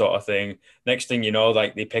weekend sort of thing. Next thing you know,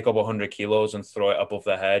 like they pick up 100 kilos and throw it above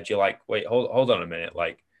their head. You're like, wait, hold on a minute.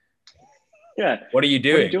 Like, yeah, what are you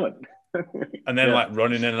doing? What are you doing? And then like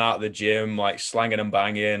running in and out of the gym, like slanging and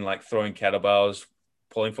banging, like throwing kettlebells,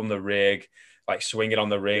 pulling from the rig, like swinging on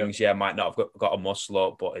the rings. Yeah, might not have got a muscle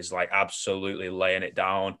up, but is like absolutely laying it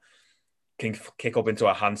down. Can kick up into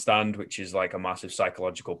a handstand, which is like a massive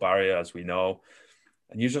psychological barrier, as we know.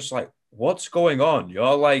 And you're just like, what's going on?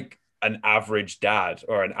 You're like an average dad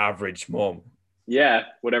or an average mom. Yeah,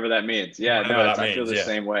 whatever that means. Yeah, I feel the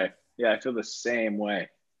same way. Yeah, I feel the same way.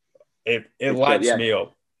 It lights me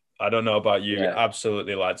up. I don't know about you. It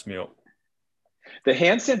absolutely lights me up. The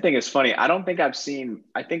handstand thing is funny. I think I've seen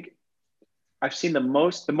the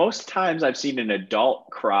most times I've seen an adult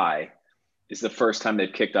cry is the first time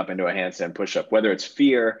they've kicked up into a handstand push-up, whether it's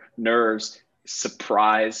fear, nerves,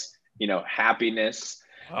 surprise, happiness.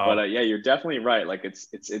 Wow. But yeah, you're definitely right. Like it's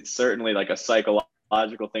certainly like a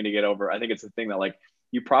psychological thing to get over. I think it's a thing that like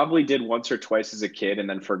you probably did once or twice as a kid and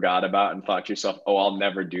then forgot about and thought to yourself, oh, I'll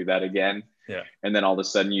never do that again. Yeah. And then all of a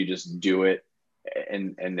sudden you just do it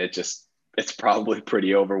and it just it's probably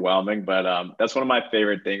pretty overwhelming, but that's one of my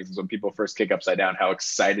favorite things is when people first kick upside down, how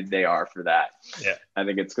excited they are for that. Yeah. I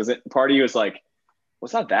think it's because part of you is like, well,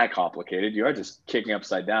 it's not that complicated. You are just kicking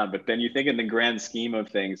upside down. But then you think in the grand scheme of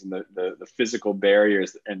things and the physical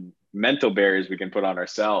barriers and mental barriers we can put on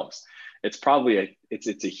ourselves, it's probably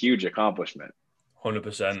it's a huge accomplishment.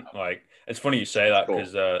 100%. Like, it's funny you say that, Cool.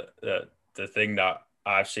 because the thing that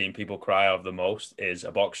I've seen people cry of the most is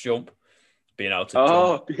a box jump, being able to jump.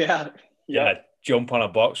 Oh, yeah. Yeah, jump on a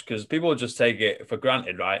box, because people just take it for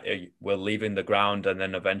granted, right? We're leaving the ground and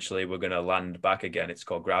then eventually we're going to land back again. It's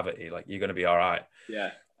called gravity. Like, you're going to be all right.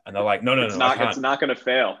 Yeah. And they're like, no, It's not going to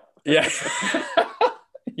fail. Yeah.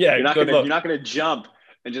 Yeah. You're not going to jump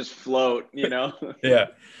and just float, you know? Yeah.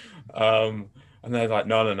 And they're like,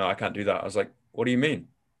 no, I can't do that. I was like, what do you mean?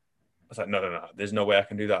 I was like, no, there's no way I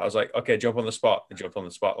can do that. I was like, okay, jump on the spot. They jumped on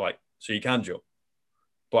the spot. Like, so you can jump,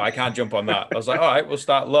 but I can't jump on that. I was like, all right, we'll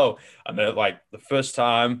start low. And then like the first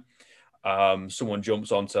time someone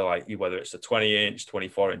jumps onto, like, whether it's a 20-inch,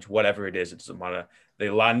 24-inch, whatever it is, it doesn't matter. They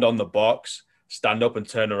land on the box, stand up and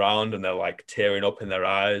turn around, and they're like tearing up in their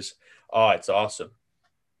eyes. Oh, it's awesome.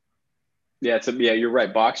 Yeah, you're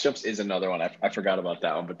right. Box jumps is another one. I forgot about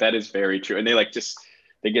that one, but that is very true. And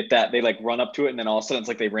they get that, they like run up to it, and then all of a sudden it's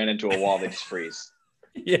like they ran into a wall. They just freeze.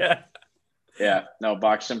 Yeah. Yeah. No,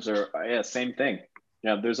 box jumps are, same thing.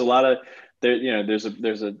 There's a lot of there. There's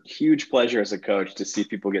a huge pleasure as a coach to see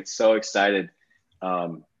people get so excited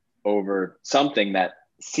over something that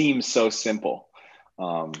seems so simple,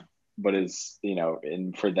 but is,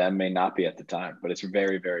 and for them may not be at the time. But it's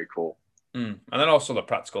very, very cool. And then also the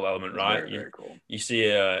practical element, right? Very, very cool. You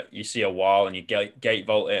see a wall and you gate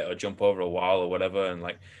vault it or jump over a wall or whatever, and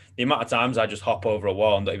like the amount of times I just hop over a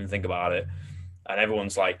wall and don't even think about it, and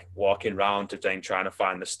everyone's like walking around trying to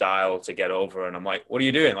find the style to get over, and I'm like, what are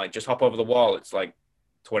you doing? Like, just hop over the wall. It's like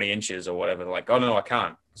 20 inches or whatever. They're like, oh no, I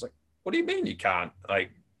can't. It's like, what do you mean you can't?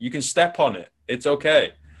 Like, you can step on it. It's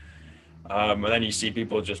okay. And then you see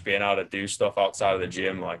people just being able to do stuff outside of the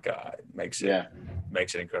gym, like it makes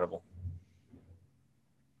it incredible.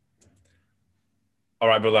 All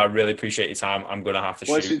right, brother, I really appreciate your time. I'm going to have to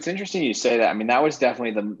shoot. It's interesting you say that. I mean, that was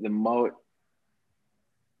definitely the most.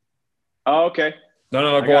 Oh, okay.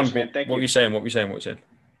 No, go on. What were you saying? What were you saying?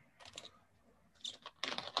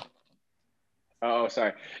 Oh,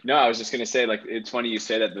 sorry. No, I was just going to say, like, it's funny you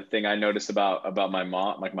say that. The thing I noticed about my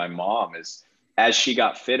mom is, as she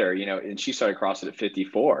got fitter, and she started CrossFit at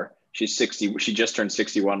 54. She's 60. She just turned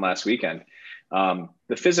 61 last weekend.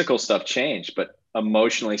 The physical stuff changed, but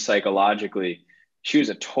emotionally, psychologically, she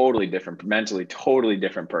was a mentally totally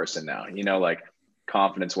different person now, like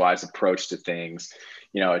confidence wise approach to things.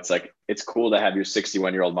 It's like, it's cool to have your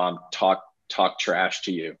 61-year-old mom talk trash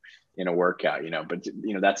to you in a workout, but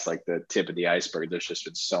that's like the tip of the iceberg. There's just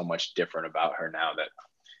been so much different about her now that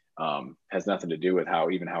has nothing to do with how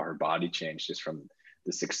her body changed, just from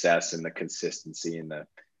the success and the consistency and the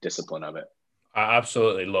discipline of it. I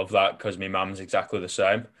absolutely love that, because my mom's exactly the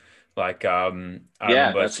same. Like,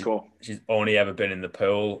 that's cool. She's only ever been in the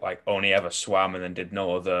pool, like only ever swam, and then did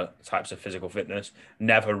no other types of physical fitness.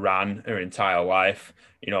 Never ran her entire life.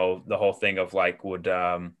 The whole thing of like would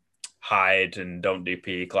hide and don't do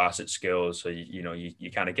PE class at school. So,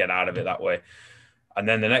 you kind of get out of it that way. And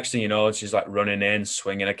then the next thing you know, she's like running in,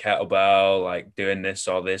 swinging a kettlebell, like doing this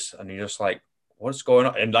or this. And you're just like, what's going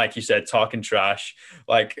on? And like you said, talking trash,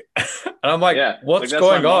 like, and I'm like, what's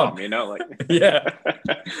going on? Mom, like, yeah.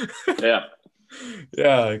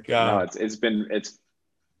 Yeah. God.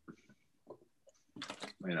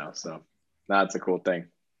 No, so that's a cool thing.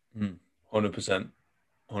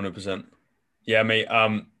 100%. Yeah, mate.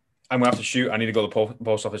 I'm gonna have to shoot. I need to go to the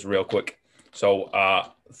post office real quick. So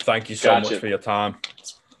thank you so much for your time.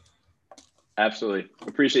 Absolutely.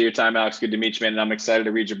 Appreciate your time, Alex. Good to meet you, man. And I'm excited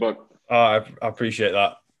to read your book. I appreciate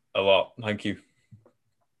that a lot. Thank you.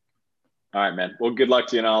 All right, man. Well, good luck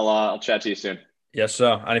to you, and I'll chat to you soon. Yes,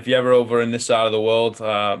 sir. And if you're ever over in this side of the world,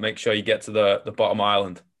 make sure you get to the bottom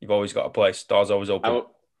island. You've always got a place. Doors always open.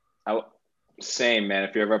 Same, man.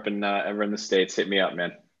 If you're ever up in the States, hit me up,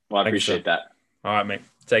 man. Well, I appreciate that. All right, mate.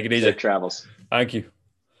 Take it easy. Safe travels. Thank you.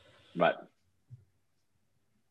 Bye.